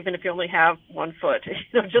the other, even if you only have one foot.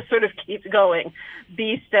 Just sort of keep going.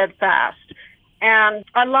 Be steadfast. And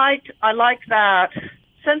I liked that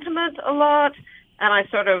sentiment a lot, and I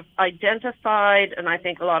sort of identified, and I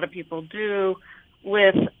think a lot of people do,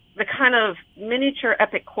 with the kind of miniature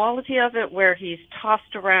epic quality of it, where he's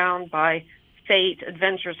tossed around by fate,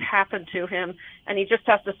 adventures happen to him, and he just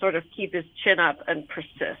has to sort of keep his chin up and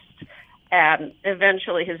persist. And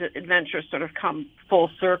eventually his adventures sort of come full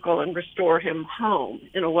circle and restore him home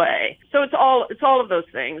in a way. So it's all of those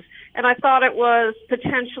things. And I thought it was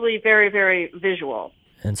potentially very, very visual.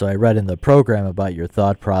 And so I read in the program about your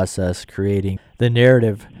thought process creating the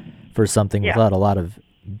narrative for something without a lot of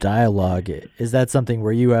dialogue. Is that something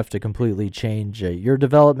where you have to completely change your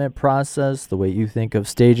development process, the way you think of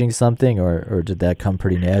staging something, or did that come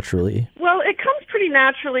pretty naturally? Well, it comes pretty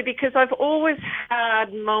naturally because I've always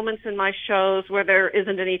had moments in my shows where there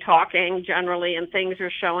isn't any talking generally and things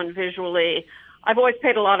are shown visually. I've always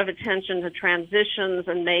paid a lot of attention to transitions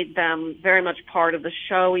and made them very much part of the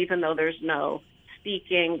show, even though there's no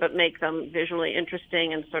speaking, but make them visually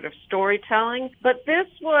interesting and sort of storytelling. But this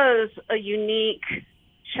was a unique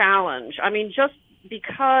challenge. I mean, just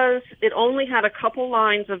because it only had a couple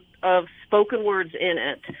lines of spoken words in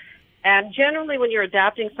it. And generally when you're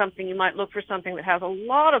adapting something, you might look for something that has a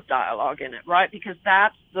lot of dialogue in it, right? Because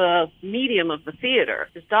that's the medium of the theater,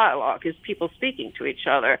 is dialogue, is people speaking to each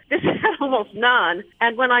other. This had almost none.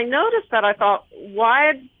 And when I noticed that, I thought,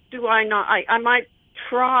 why do I not? I might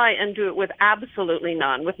try and do it with absolutely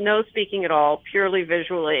none, with no speaking at all, purely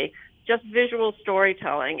visually, just visual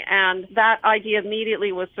storytelling. And that idea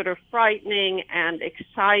immediately was sort of frightening and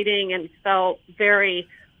exciting and felt very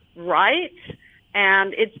right.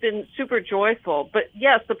 And it's been super joyful. But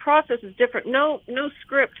yes, the process is different. No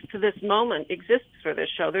script to this moment exists for this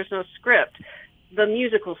show. There's no script. The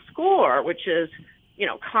musical score, which is,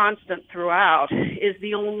 constant throughout, is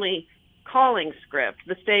the only calling script.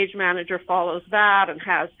 The stage manager follows that and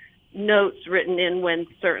has notes written in when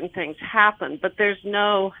certain things happen. But there's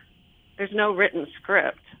no There's no written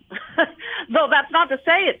script. Though that's not to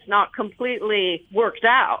say it's not completely worked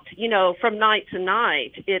out. You know, from night to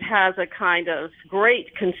night, it has a kind of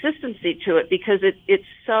great consistency to it because it's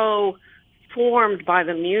so formed by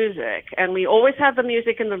the music. And we always had the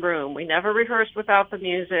music in the room. We never rehearsed without the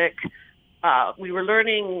music. We were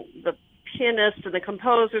learning, the pianists and the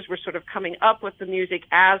composers were sort of coming up with the music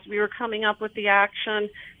as we were coming up with the action.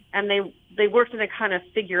 And they worked in a kind of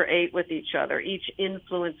figure eight with each other, each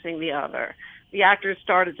influencing the other. The actors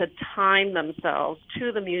started to time themselves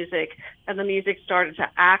to the music, and the music started to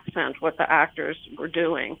accent what the actors were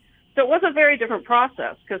doing. So it was a very different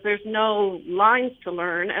process because there's no lines to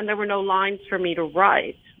learn, and there were no lines for me to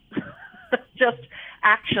write, just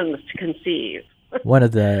actions to conceive. One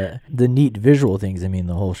of the neat visual things, I mean,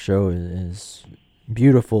 the whole show is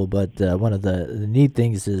beautiful, but one of the neat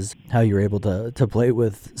things is how you're able to play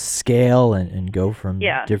with scale and go from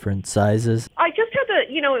different sizes. I just had to,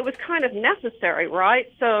 it was kind of necessary,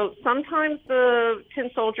 right? So sometimes the tin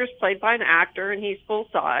soldier's played by an actor and he's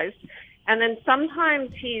full-sized, and then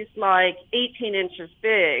sometimes he's like 18 inches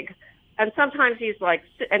big, and sometimes he's like,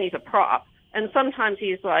 and he's a prop, and sometimes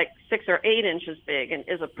he's like 6 or 8 inches big and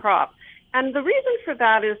is a prop. And the reason for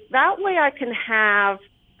that is that way I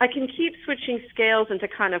can keep switching scales into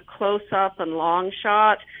kind of close-up and long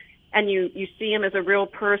shot, and you see him as a real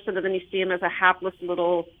person, and then you see him as a hapless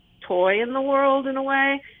little toy in the world in a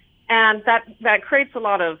way. And that creates a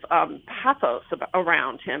lot of pathos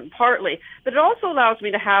around him, partly. But it also allows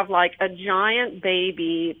me to have, like, a giant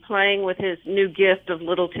baby playing with his new gift of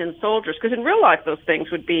little tin soldiers, because in real life those things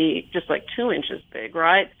would be just like 2 inches big,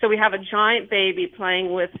 right? So we have a giant baby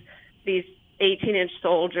playing with these 18-inch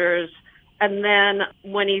soldiers, and then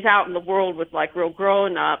when he's out in the world with, like, real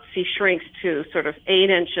grown-ups, he shrinks to sort of 8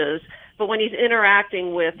 inches. But when he's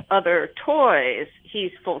interacting with other toys,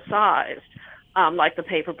 he's full-sized. Like the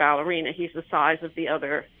paper ballerina, he's the size of the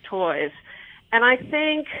other toys. And I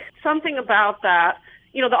think something about that,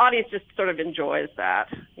 the audience just sort of enjoys that.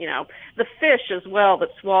 The fish as well that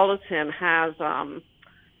swallows him has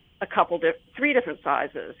three different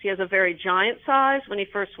sizes. He has a very giant size when he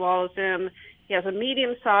first swallows him. He has a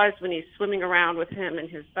medium size when he's swimming around with him in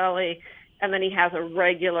his belly. And then he has a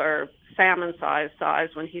regular salmon-sized size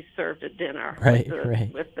when he's served at dinner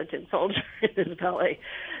with the tin soldier in his belly.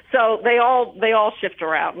 So they all shift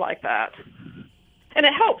around like that. And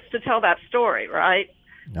it helps to tell that story, right?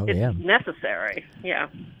 Oh, it's necessary, yeah.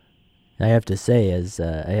 I have to say, as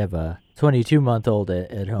I have a 22-month-old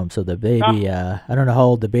at home, so the baby, I don't know how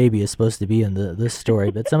old the baby is supposed to be in this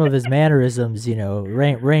story, but some of his mannerisms,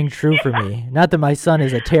 rang true for me. Not that my son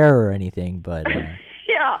is a terror or anything, but...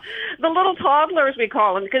 Yeah, the little toddler, as we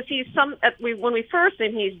call him, because when we first see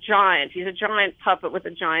him, he's giant. He's a giant puppet with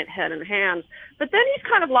a giant head and hands. But then he's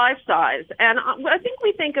kind of life-size. And I think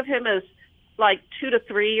we think of him as like 2 to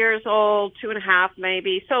 3 years old, 2.5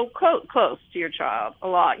 maybe. So close to your child a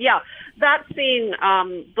lot. Yeah, that scene,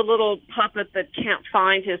 the little puppet that can't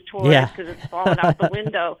find his toys because it's fallen out the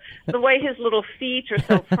window, the way his little feet are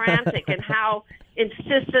so frantic and how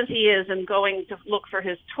insistent he is in going to look for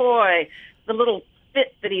his toy, the little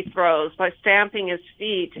fit that he throws by stamping his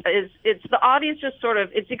feet it's the audience just sort of,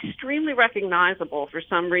 it's extremely recognizable for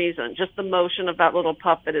some reason. Just the motion of that little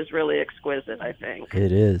puppet is really exquisite, I think.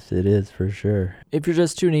 It is for sure. If you're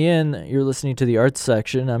just tuning in, you're listening to the Arts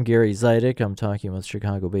Section. I'm Gary Zidek. I'm talking with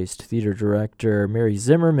Chicago-based theater director Mary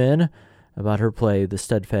Zimmerman about her play The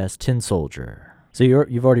Steadfast Tin Soldier. So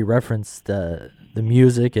you've already referenced the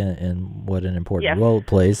music and what an important role it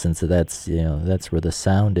plays, since that's where the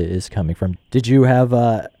sound is coming from. Did you have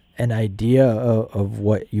an idea of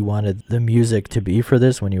what you wanted the music to be for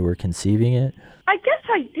this when you were conceiving it? I guess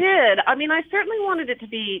I did. I mean, I certainly wanted it to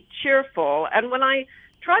be cheerful, and when I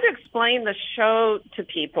try to explain the show to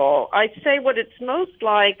people, I say what it's most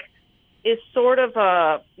like is sort of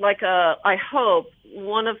I hope,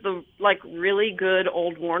 one of the really good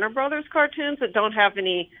old Warner Brothers cartoons that don't have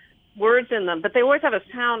any words in them, but they always have a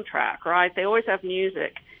soundtrack, right? They always have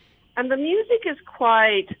music. And the music is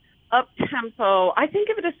quite up-tempo. I think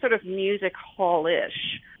of it as sort of music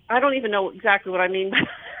hall-ish. I don't even know exactly what I mean,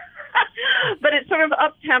 but it's sort of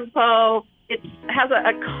up-tempo. It has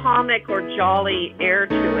a comic or jolly air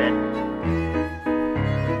to it.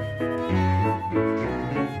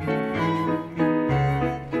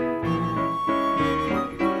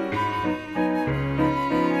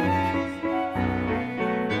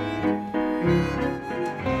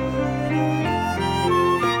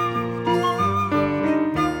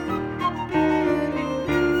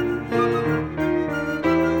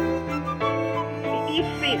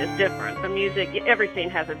 Different. The music, every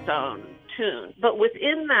scene has its own tune. But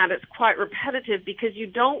within that, it's quite repetitive because you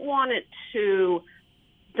don't want it to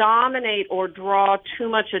dominate or draw too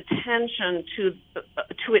much attention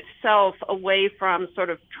to itself away from sort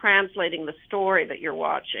of translating the story that you're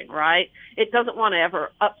watching, right? It doesn't want to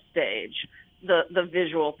ever upstage the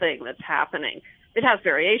visual thing that's happening. It has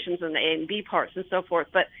variations in the A and B parts and so forth,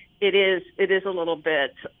 but it is a little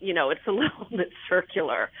bit, it's a little bit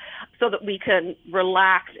circular, so that we can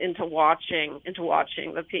relax into watching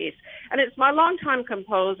the piece. And it's my longtime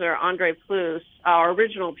composer, Andre Plus, our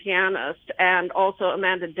original pianist, and also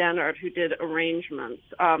Amanda Dennard, who did arrangements.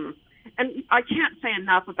 And I can't say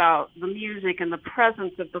enough about the music and the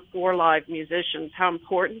presence of the 4 live musicians, how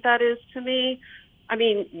important that is to me. I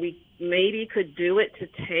mean, we maybe could do it to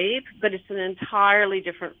tape, but it's an entirely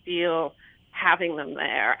different feel having them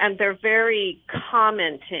there. And they're very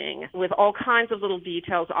commenting with all kinds of little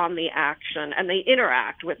details on the action, and they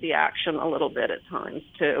interact with the action a little bit at times,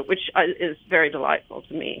 too, which is very delightful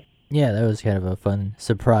to me. Yeah, that was kind of a fun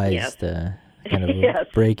surprise, Yes. Kind of Yes.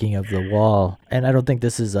 a breaking of the wall. And I don't think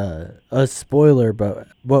this is a spoiler, but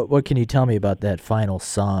what can you tell me about that final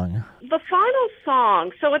song? The final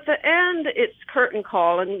song, so at the end, it's curtain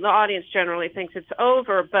call, and the audience generally thinks it's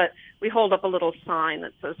over, but we hold up a little sign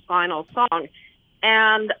that says final song.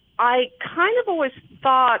 And I kind of always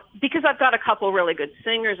thought, because I've got a couple really good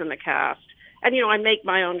singers in the cast, and, I make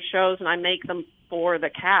my own shows, and I make them for the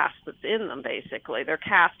cast that's in them, basically. They're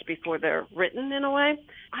cast before they're written, in a way.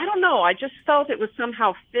 I don't know. I just felt it was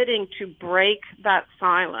somehow fitting to break that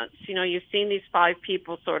silence. You've seen these 5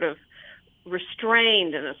 people sort of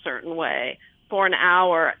restrained in a certain way for an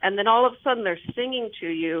hour, and then all of a sudden they're singing to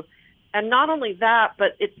you. And not only that,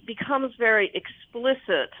 but it becomes very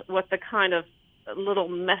explicit what the kind of little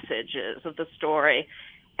message is of the story.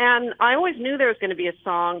 And I always knew there was going to be a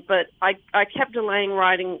song, but I kept delaying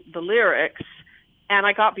writing the lyrics, and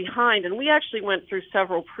I got behind. And we actually went through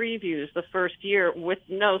several previews the first year with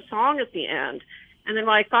no song at the end. And then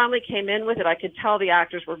when I finally came in with it, I could tell the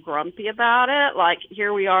actors were grumpy about it. Like,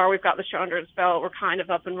 here we are, we've got the show under its belt, we're kind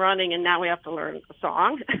of up and running, and now we have to learn a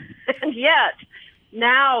song. And yet,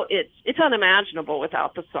 now it's unimaginable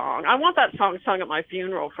without the song. I want that song sung at my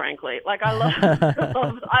funeral, frankly. Like, I love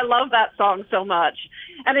that song so much.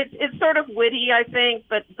 And it's sort of witty, I think,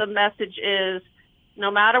 but the message is,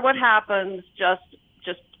 no matter what happens, just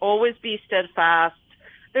always be steadfast.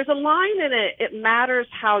 There's a line in it, it matters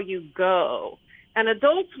how you go. And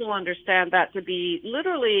adults will understand that to be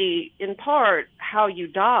literally, in part, how you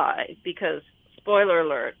die, because, spoiler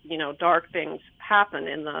alert, dark things happen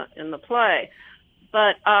in the play.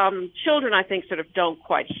 But children, I think, sort of don't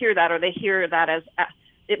quite hear that, or they hear that as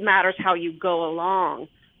it matters how you go along.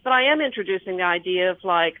 But I am introducing the idea of,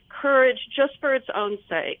 like, courage just for its own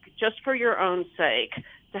sake, just for your own sake,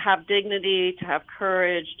 to have dignity, to have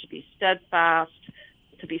courage, to be steadfast,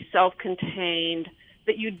 to be self-contained,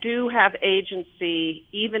 that you do have agency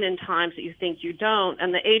even in times that you think you don't,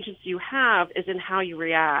 and the agency you have is in how you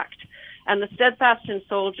react. And the steadfast tin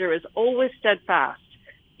soldier is always steadfast,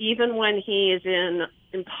 even when he is in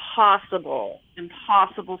impossible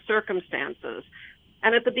circumstances.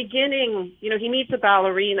 And at the beginning, he meets a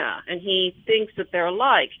ballerina, and he thinks that they're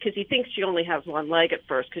alike, because he thinks she only has one leg at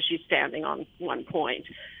first because she's standing on one point.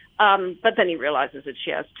 But then he realizes that she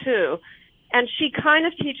has 2. And she kind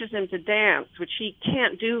of teaches him to dance, which he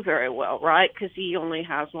can't do very well, right? Because he only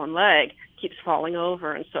has one leg, keeps falling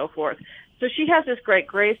over and so forth. So she has this great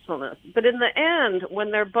gracefulness. But in the end,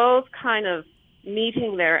 when they're both kind of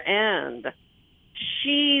meeting their end,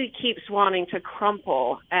 she keeps wanting to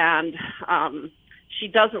crumple, and she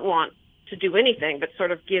doesn't want to do anything but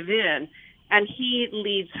sort of give in. And he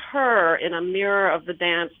leads her in a mirror of the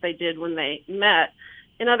dance they did when they met.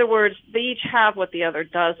 In other words, they each have what the other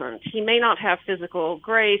doesn't. He may not have physical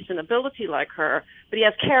grace and ability like her, but he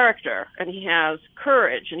has character and he has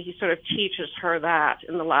courage, and he sort of teaches her that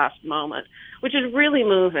in the last moment, which is really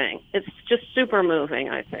moving. It's just super moving,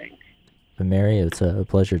 I think. But Mary, it's a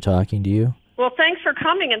pleasure talking to you. Well, thanks for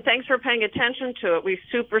coming, and thanks for paying attention to it. We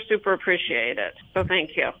super, super appreciate it. So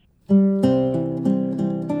thank you.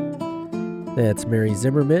 That's Mary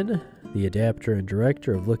Zimmerman, the adapter and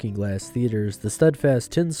director of Looking Glass Theater's The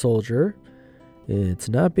Steadfast Tin Soldier. It's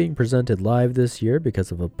not being presented live this year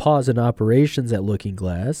because of a pause in operations at Looking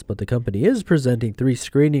Glass, but the company is presenting 3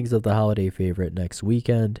 screenings of the holiday favorite next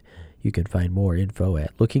weekend. You can find more info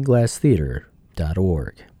at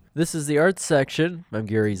lookingglasstheater.org. This is the arts section. I'm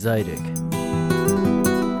Gary Zidek.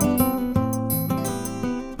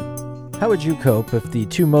 How would you cope if the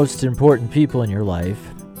 2 most important people in your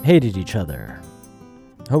life hated each other?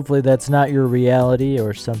 Hopefully that's not your reality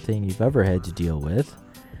or something you've ever had to deal with.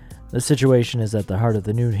 The situation is at the heart of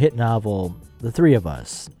the new hit novel, The Three of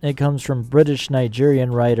Us. It comes from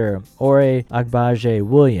British-Nigerian writer Ore Agbaje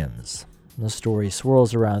Williams. The story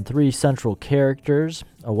swirls around three central characters,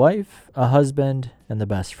 a wife, a husband, and the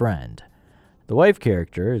best friend. The wife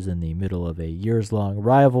character is in the middle of a years-long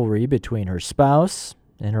rivalry between her spouse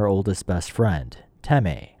and her oldest best friend,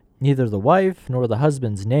 Teme. Neither the wife nor the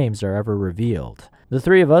husband's names are ever revealed. The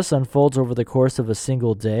Three of Us unfolds over the course of a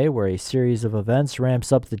single day where a series of events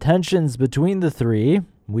ramps up the tensions between the three.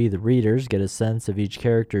 We, the readers, get a sense of each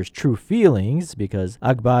character's true feelings because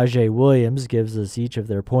Agbaje Williams gives us each of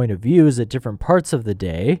their point of views at different parts of the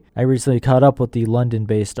day. I recently caught up with the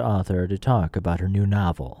London-based author to talk about her new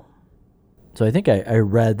novel. So I think I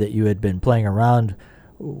read that you had been playing around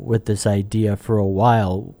with this idea for a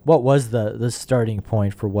while. What was the starting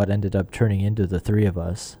point for what ended up turning into The Three of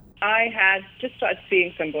Us? I had just started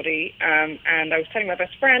seeing somebody, and I was telling my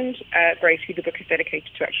best friend, Grace, who the book is dedicated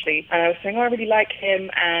to, actually, and I was saying, I really like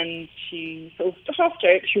him, and she sort of half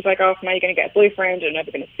joked. She was like, now you're going to get a boyfriend, I'm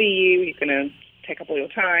never going to see you, he's going to take up all your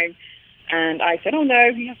time. And I said,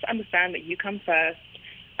 no, he has to understand that you come first.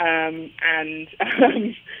 So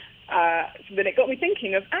then it got me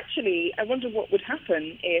thinking of, actually, I wonder what would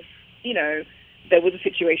happen if, there was a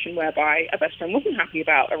situation whereby a best friend wasn't happy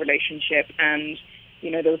about a relationship and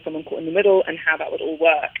there was someone caught in the middle, and how that would all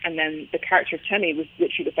work. And then the character of Temi was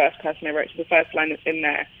literally the first person I wrote. So the first line that's in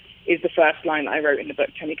there is the first line that I wrote in the book,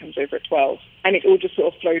 Temi comes over at 12. And it all just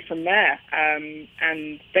sort of flowed from there.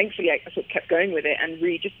 And thankfully, I sort of kept going with it and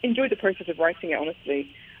really just enjoyed the process of writing it,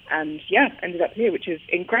 honestly. And ended up here, which is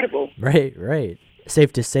incredible. Right.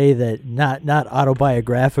 Safe to say that not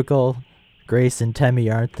autobiographical. Grace and Temi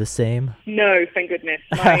aren't the same? No, thank goodness.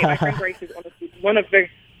 My friend Grace is honestly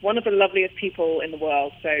one of the loveliest people in the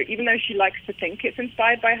world. So even though she likes to think it's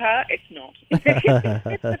inspired by her, it's not.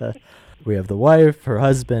 We have the wife, her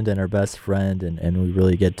husband, and her best friend, and we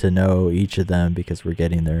really get to know each of them because we're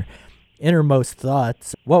getting their innermost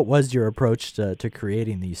thoughts. What was your approach to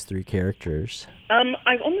creating these three characters?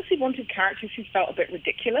 I honestly wanted characters who felt a bit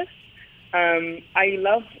ridiculous. I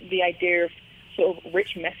love the idea of sort of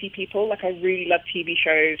rich, messy people. Like, I really love TV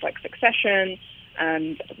shows like Succession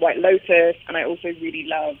and White Lotus, and I also really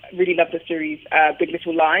love the series Big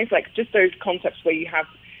Little Lies, like just those concepts where you have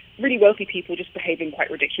really wealthy people just behaving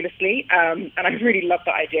quite ridiculously, and I really love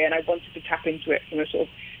that idea, and I wanted to tap into it from a sort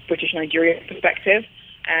of British Nigerian perspective,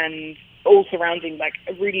 and all surrounding like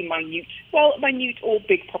a really minute or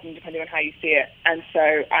big problem depending on how you see it. And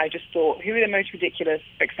so I just thought, who are the most ridiculous,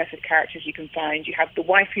 excessive characters you can find? You have the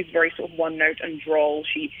wife, who's very sort of one note and droll.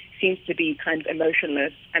 She seems to be kind of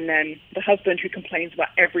emotionless. And then the husband, who complains about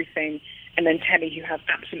everything. And then Temi, who has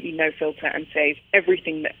absolutely no filter and says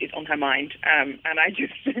everything that is on her mind. And I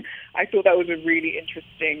thought that was a really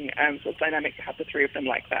interesting sort of dynamic to have the three of them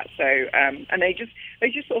like that. So, and they just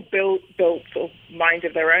sort of built sort of minds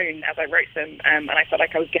of their own as I wrote them. And I felt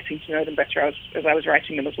like I was getting to know them better as I was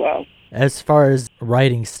writing them as well. As far as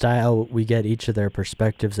writing style, we get each of their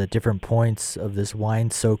perspectives at different points of this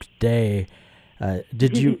wine-soaked day.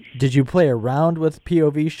 Did you play around with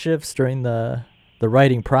POV shifts during the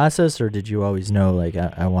writing process, or did you always know, like,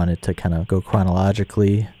 I wanted to kind of go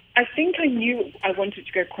chronologically? I think I knew I wanted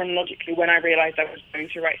to go chronologically when I realized I was going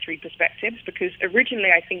to write three perspectives, because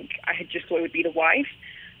originally I think I had just thought it would be the wife,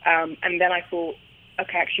 and then I thought,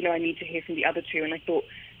 okay, actually, no, I need to hear from the other two, and I thought,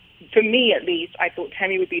 for me at least, I thought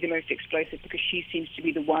Temi would be the most explosive because she seems to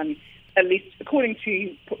be the one, at least according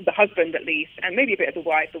to the husband at least, and maybe a bit of the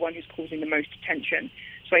wife, the one who's causing the most attention.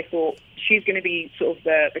 So I thought she's going to be sort of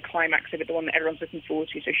the climax of it, the one that everyone's looking forward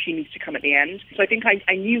to, so she needs to come at the end. So I think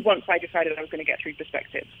I knew once I decided I was going to get three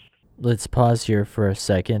perspectives. Let's pause here for a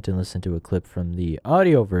second and listen to a clip from the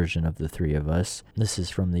audio version of The Three of Us. This is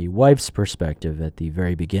from the wife's perspective at the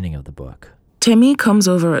very beginning of the book. Temi comes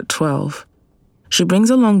over at 12. She brings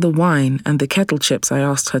along the wine and the kettle chips I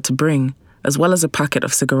asked her to bring, as well as a packet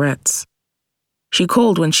of cigarettes. She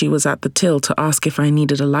called when she was at the till to ask if I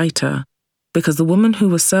needed a lighter, because the woman who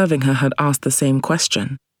was serving her had asked the same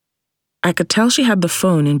question. I could tell she had the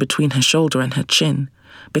phone in between her shoulder and her chin,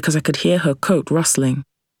 because I could hear her coat rustling.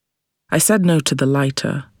 I said no to the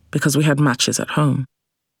lighter, because we had matches at home,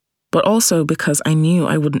 but also because I knew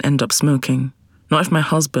I wouldn't end up smoking, not if my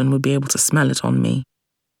husband would be able to smell it on me.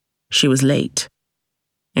 She was late.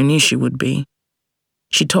 I knew she would be.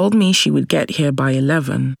 She told me she would get here by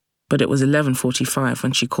 11, but it was 11:45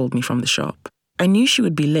 when she called me from the shop. I knew she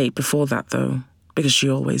would be late before that, though, because she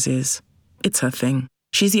always is. It's her thing.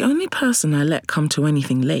 She's the only person I let come to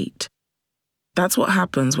anything late. That's what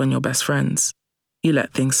happens when you're best friends. You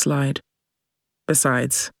let things slide.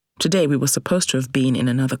 Besides, today we were supposed to have been in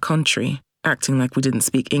another country, acting like we didn't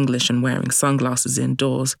speak English and wearing sunglasses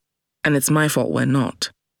indoors, and it's my fault we're not.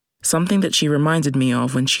 Something that she reminded me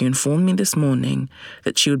of when she informed me this morning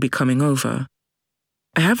that she would be coming over.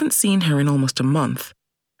 I haven't seen her in almost a month,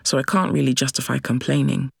 so I can't really justify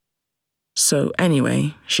complaining. So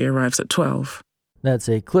anyway, she arrives at 12. That's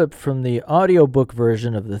a clip from the audiobook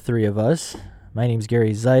version of The Three of Us. My name's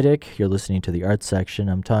Gary Zidek. You're listening to the Arts Section.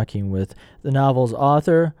 I'm talking with the novel's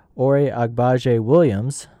author, Ore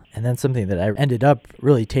Agbaje-Williams. And then something that I ended up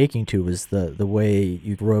really taking to was the way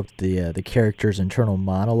you wrote the characters' internal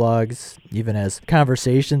monologues. Even as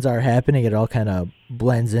conversations are happening, it all kind of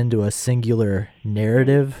blends into a singular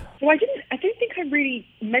narrative. Well, I don't think I really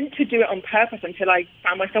meant to do it on purpose until I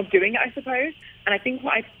found myself doing it, I suppose. And I think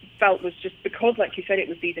what I felt was just because, like you said, it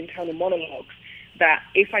was these internal monologues, that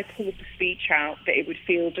if I pulled the speech out, that it would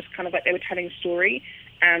feel just kind of like they were telling a story.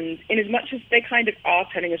 And in as much as they kind of are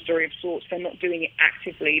telling a story of sorts, they're not doing it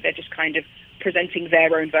actively. They're just kind of presenting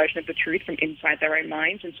their own version of the truth from inside their own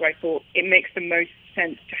minds. And so I thought it makes the most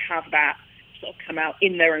sense to have that sort of come out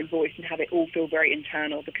in their own voice and have it all feel very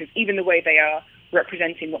internal, because even the way they are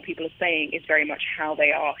representing what people are saying is very much how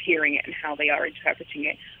they are hearing it and how they are interpreting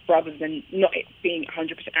it, rather than not it being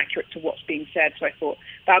 100% accurate to what's being said. So I thought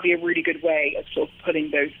that would be a really good way of sort of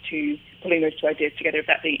pulling those two ideas together, of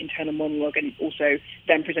that the internal monologue and also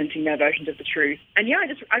them presenting their versions of the truth. And yeah,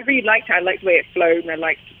 I really liked it. I liked the way it flowed, and I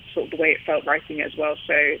liked sort of the way it felt writing it as well.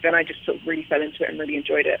 So then I just sort of really fell into it and really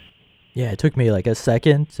enjoyed it. Yeah, it took me like a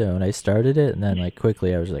second when I started it, and then like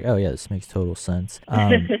quickly I was like, oh yeah, this makes total sense.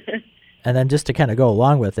 And then just to kind of go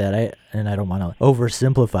along with that, I don't want to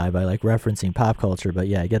oversimplify by like referencing pop culture, but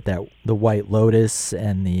yeah, I get that the White Lotus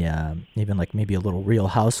and the even like maybe a little Real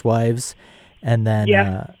Housewives, and then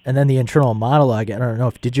the internal monologue. I don't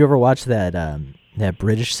know did you ever watch that that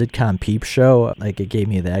British sitcom Peep Show? Like it gave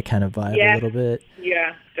me that kind of vibe a little bit.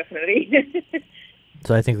 Yeah, definitely.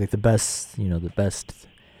 So I think like the best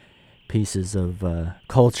pieces of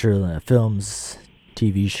culture, films,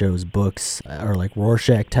 TV shows, books are like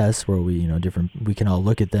Rorschach tests, where we can all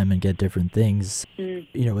look at them and get different things.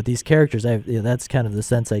 With these characters, that's kind of the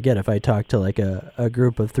sense I get. If I talk to like a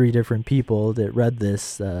group of 3 different people that read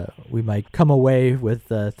this, we might come away with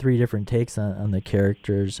 3 different takes on the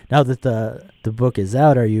characters. Now that the book is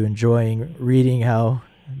out, are you enjoying reading how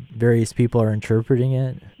various people are interpreting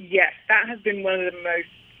it? Yes, that has been one of the most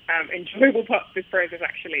enjoyable parts of this process,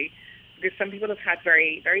 actually. Because some people have had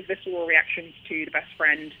very, very visceral reactions to The Best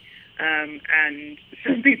Friend, and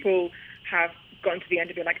some people have gotten to the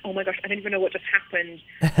end and been like, oh my gosh, I don't even know what just happened,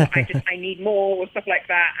 I need more, or stuff like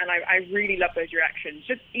that. And I really love those reactions.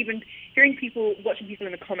 Just even watching people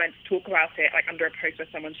in the comments talk about it, like under a post where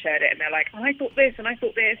someone shared it, and they're like, oh, I thought this, and I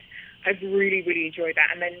thought this. I've really, really enjoyed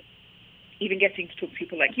that. And then even getting to talk to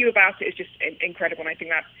people like you about it is just incredible. And I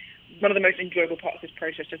think that's one of the most enjoyable parts of this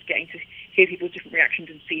process, just getting to hear people's different reactions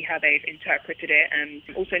and see how they've interpreted it, and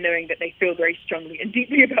also knowing that they feel very strongly and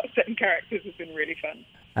deeply about certain characters has been really fun.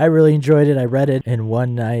 I really enjoyed it. I read it in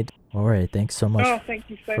one night. All right, thanks so much. Oh, thank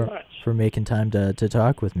you so much for making time to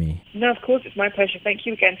talk with me. No, of course, it's my pleasure. Thank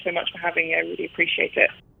you again so much for having me. I really appreciate it.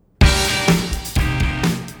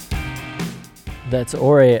 That's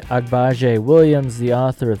Ore Agbaje-Williams, the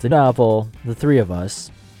author of the novel The Three of Us.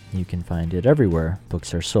 You can find it everywhere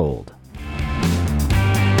books are sold.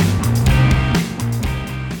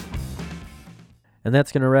 And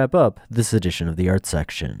that's going to wrap up this edition of the Arts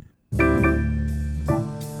Section.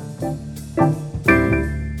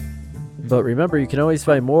 But remember, you can always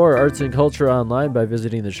find more arts and culture online by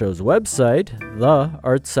visiting the show's website,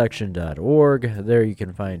 theartsection.org. There you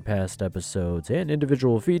can find past episodes and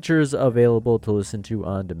individual features available to listen to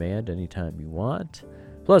on demand anytime you want,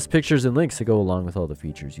 plus pictures and links to go along with all the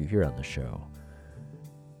features you hear on the show.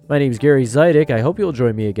 My name's Gary Zidek. I hope you'll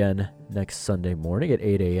join me again next Sunday morning at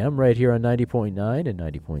 8 a.m. right here on 90.9 and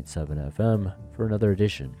 90.7 FM for another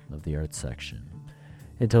edition of the Arts Section.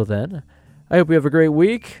 Until then, I hope you have a great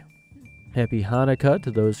week. Happy Hanukkah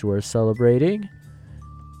to those who are celebrating.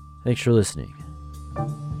 Thanks for listening.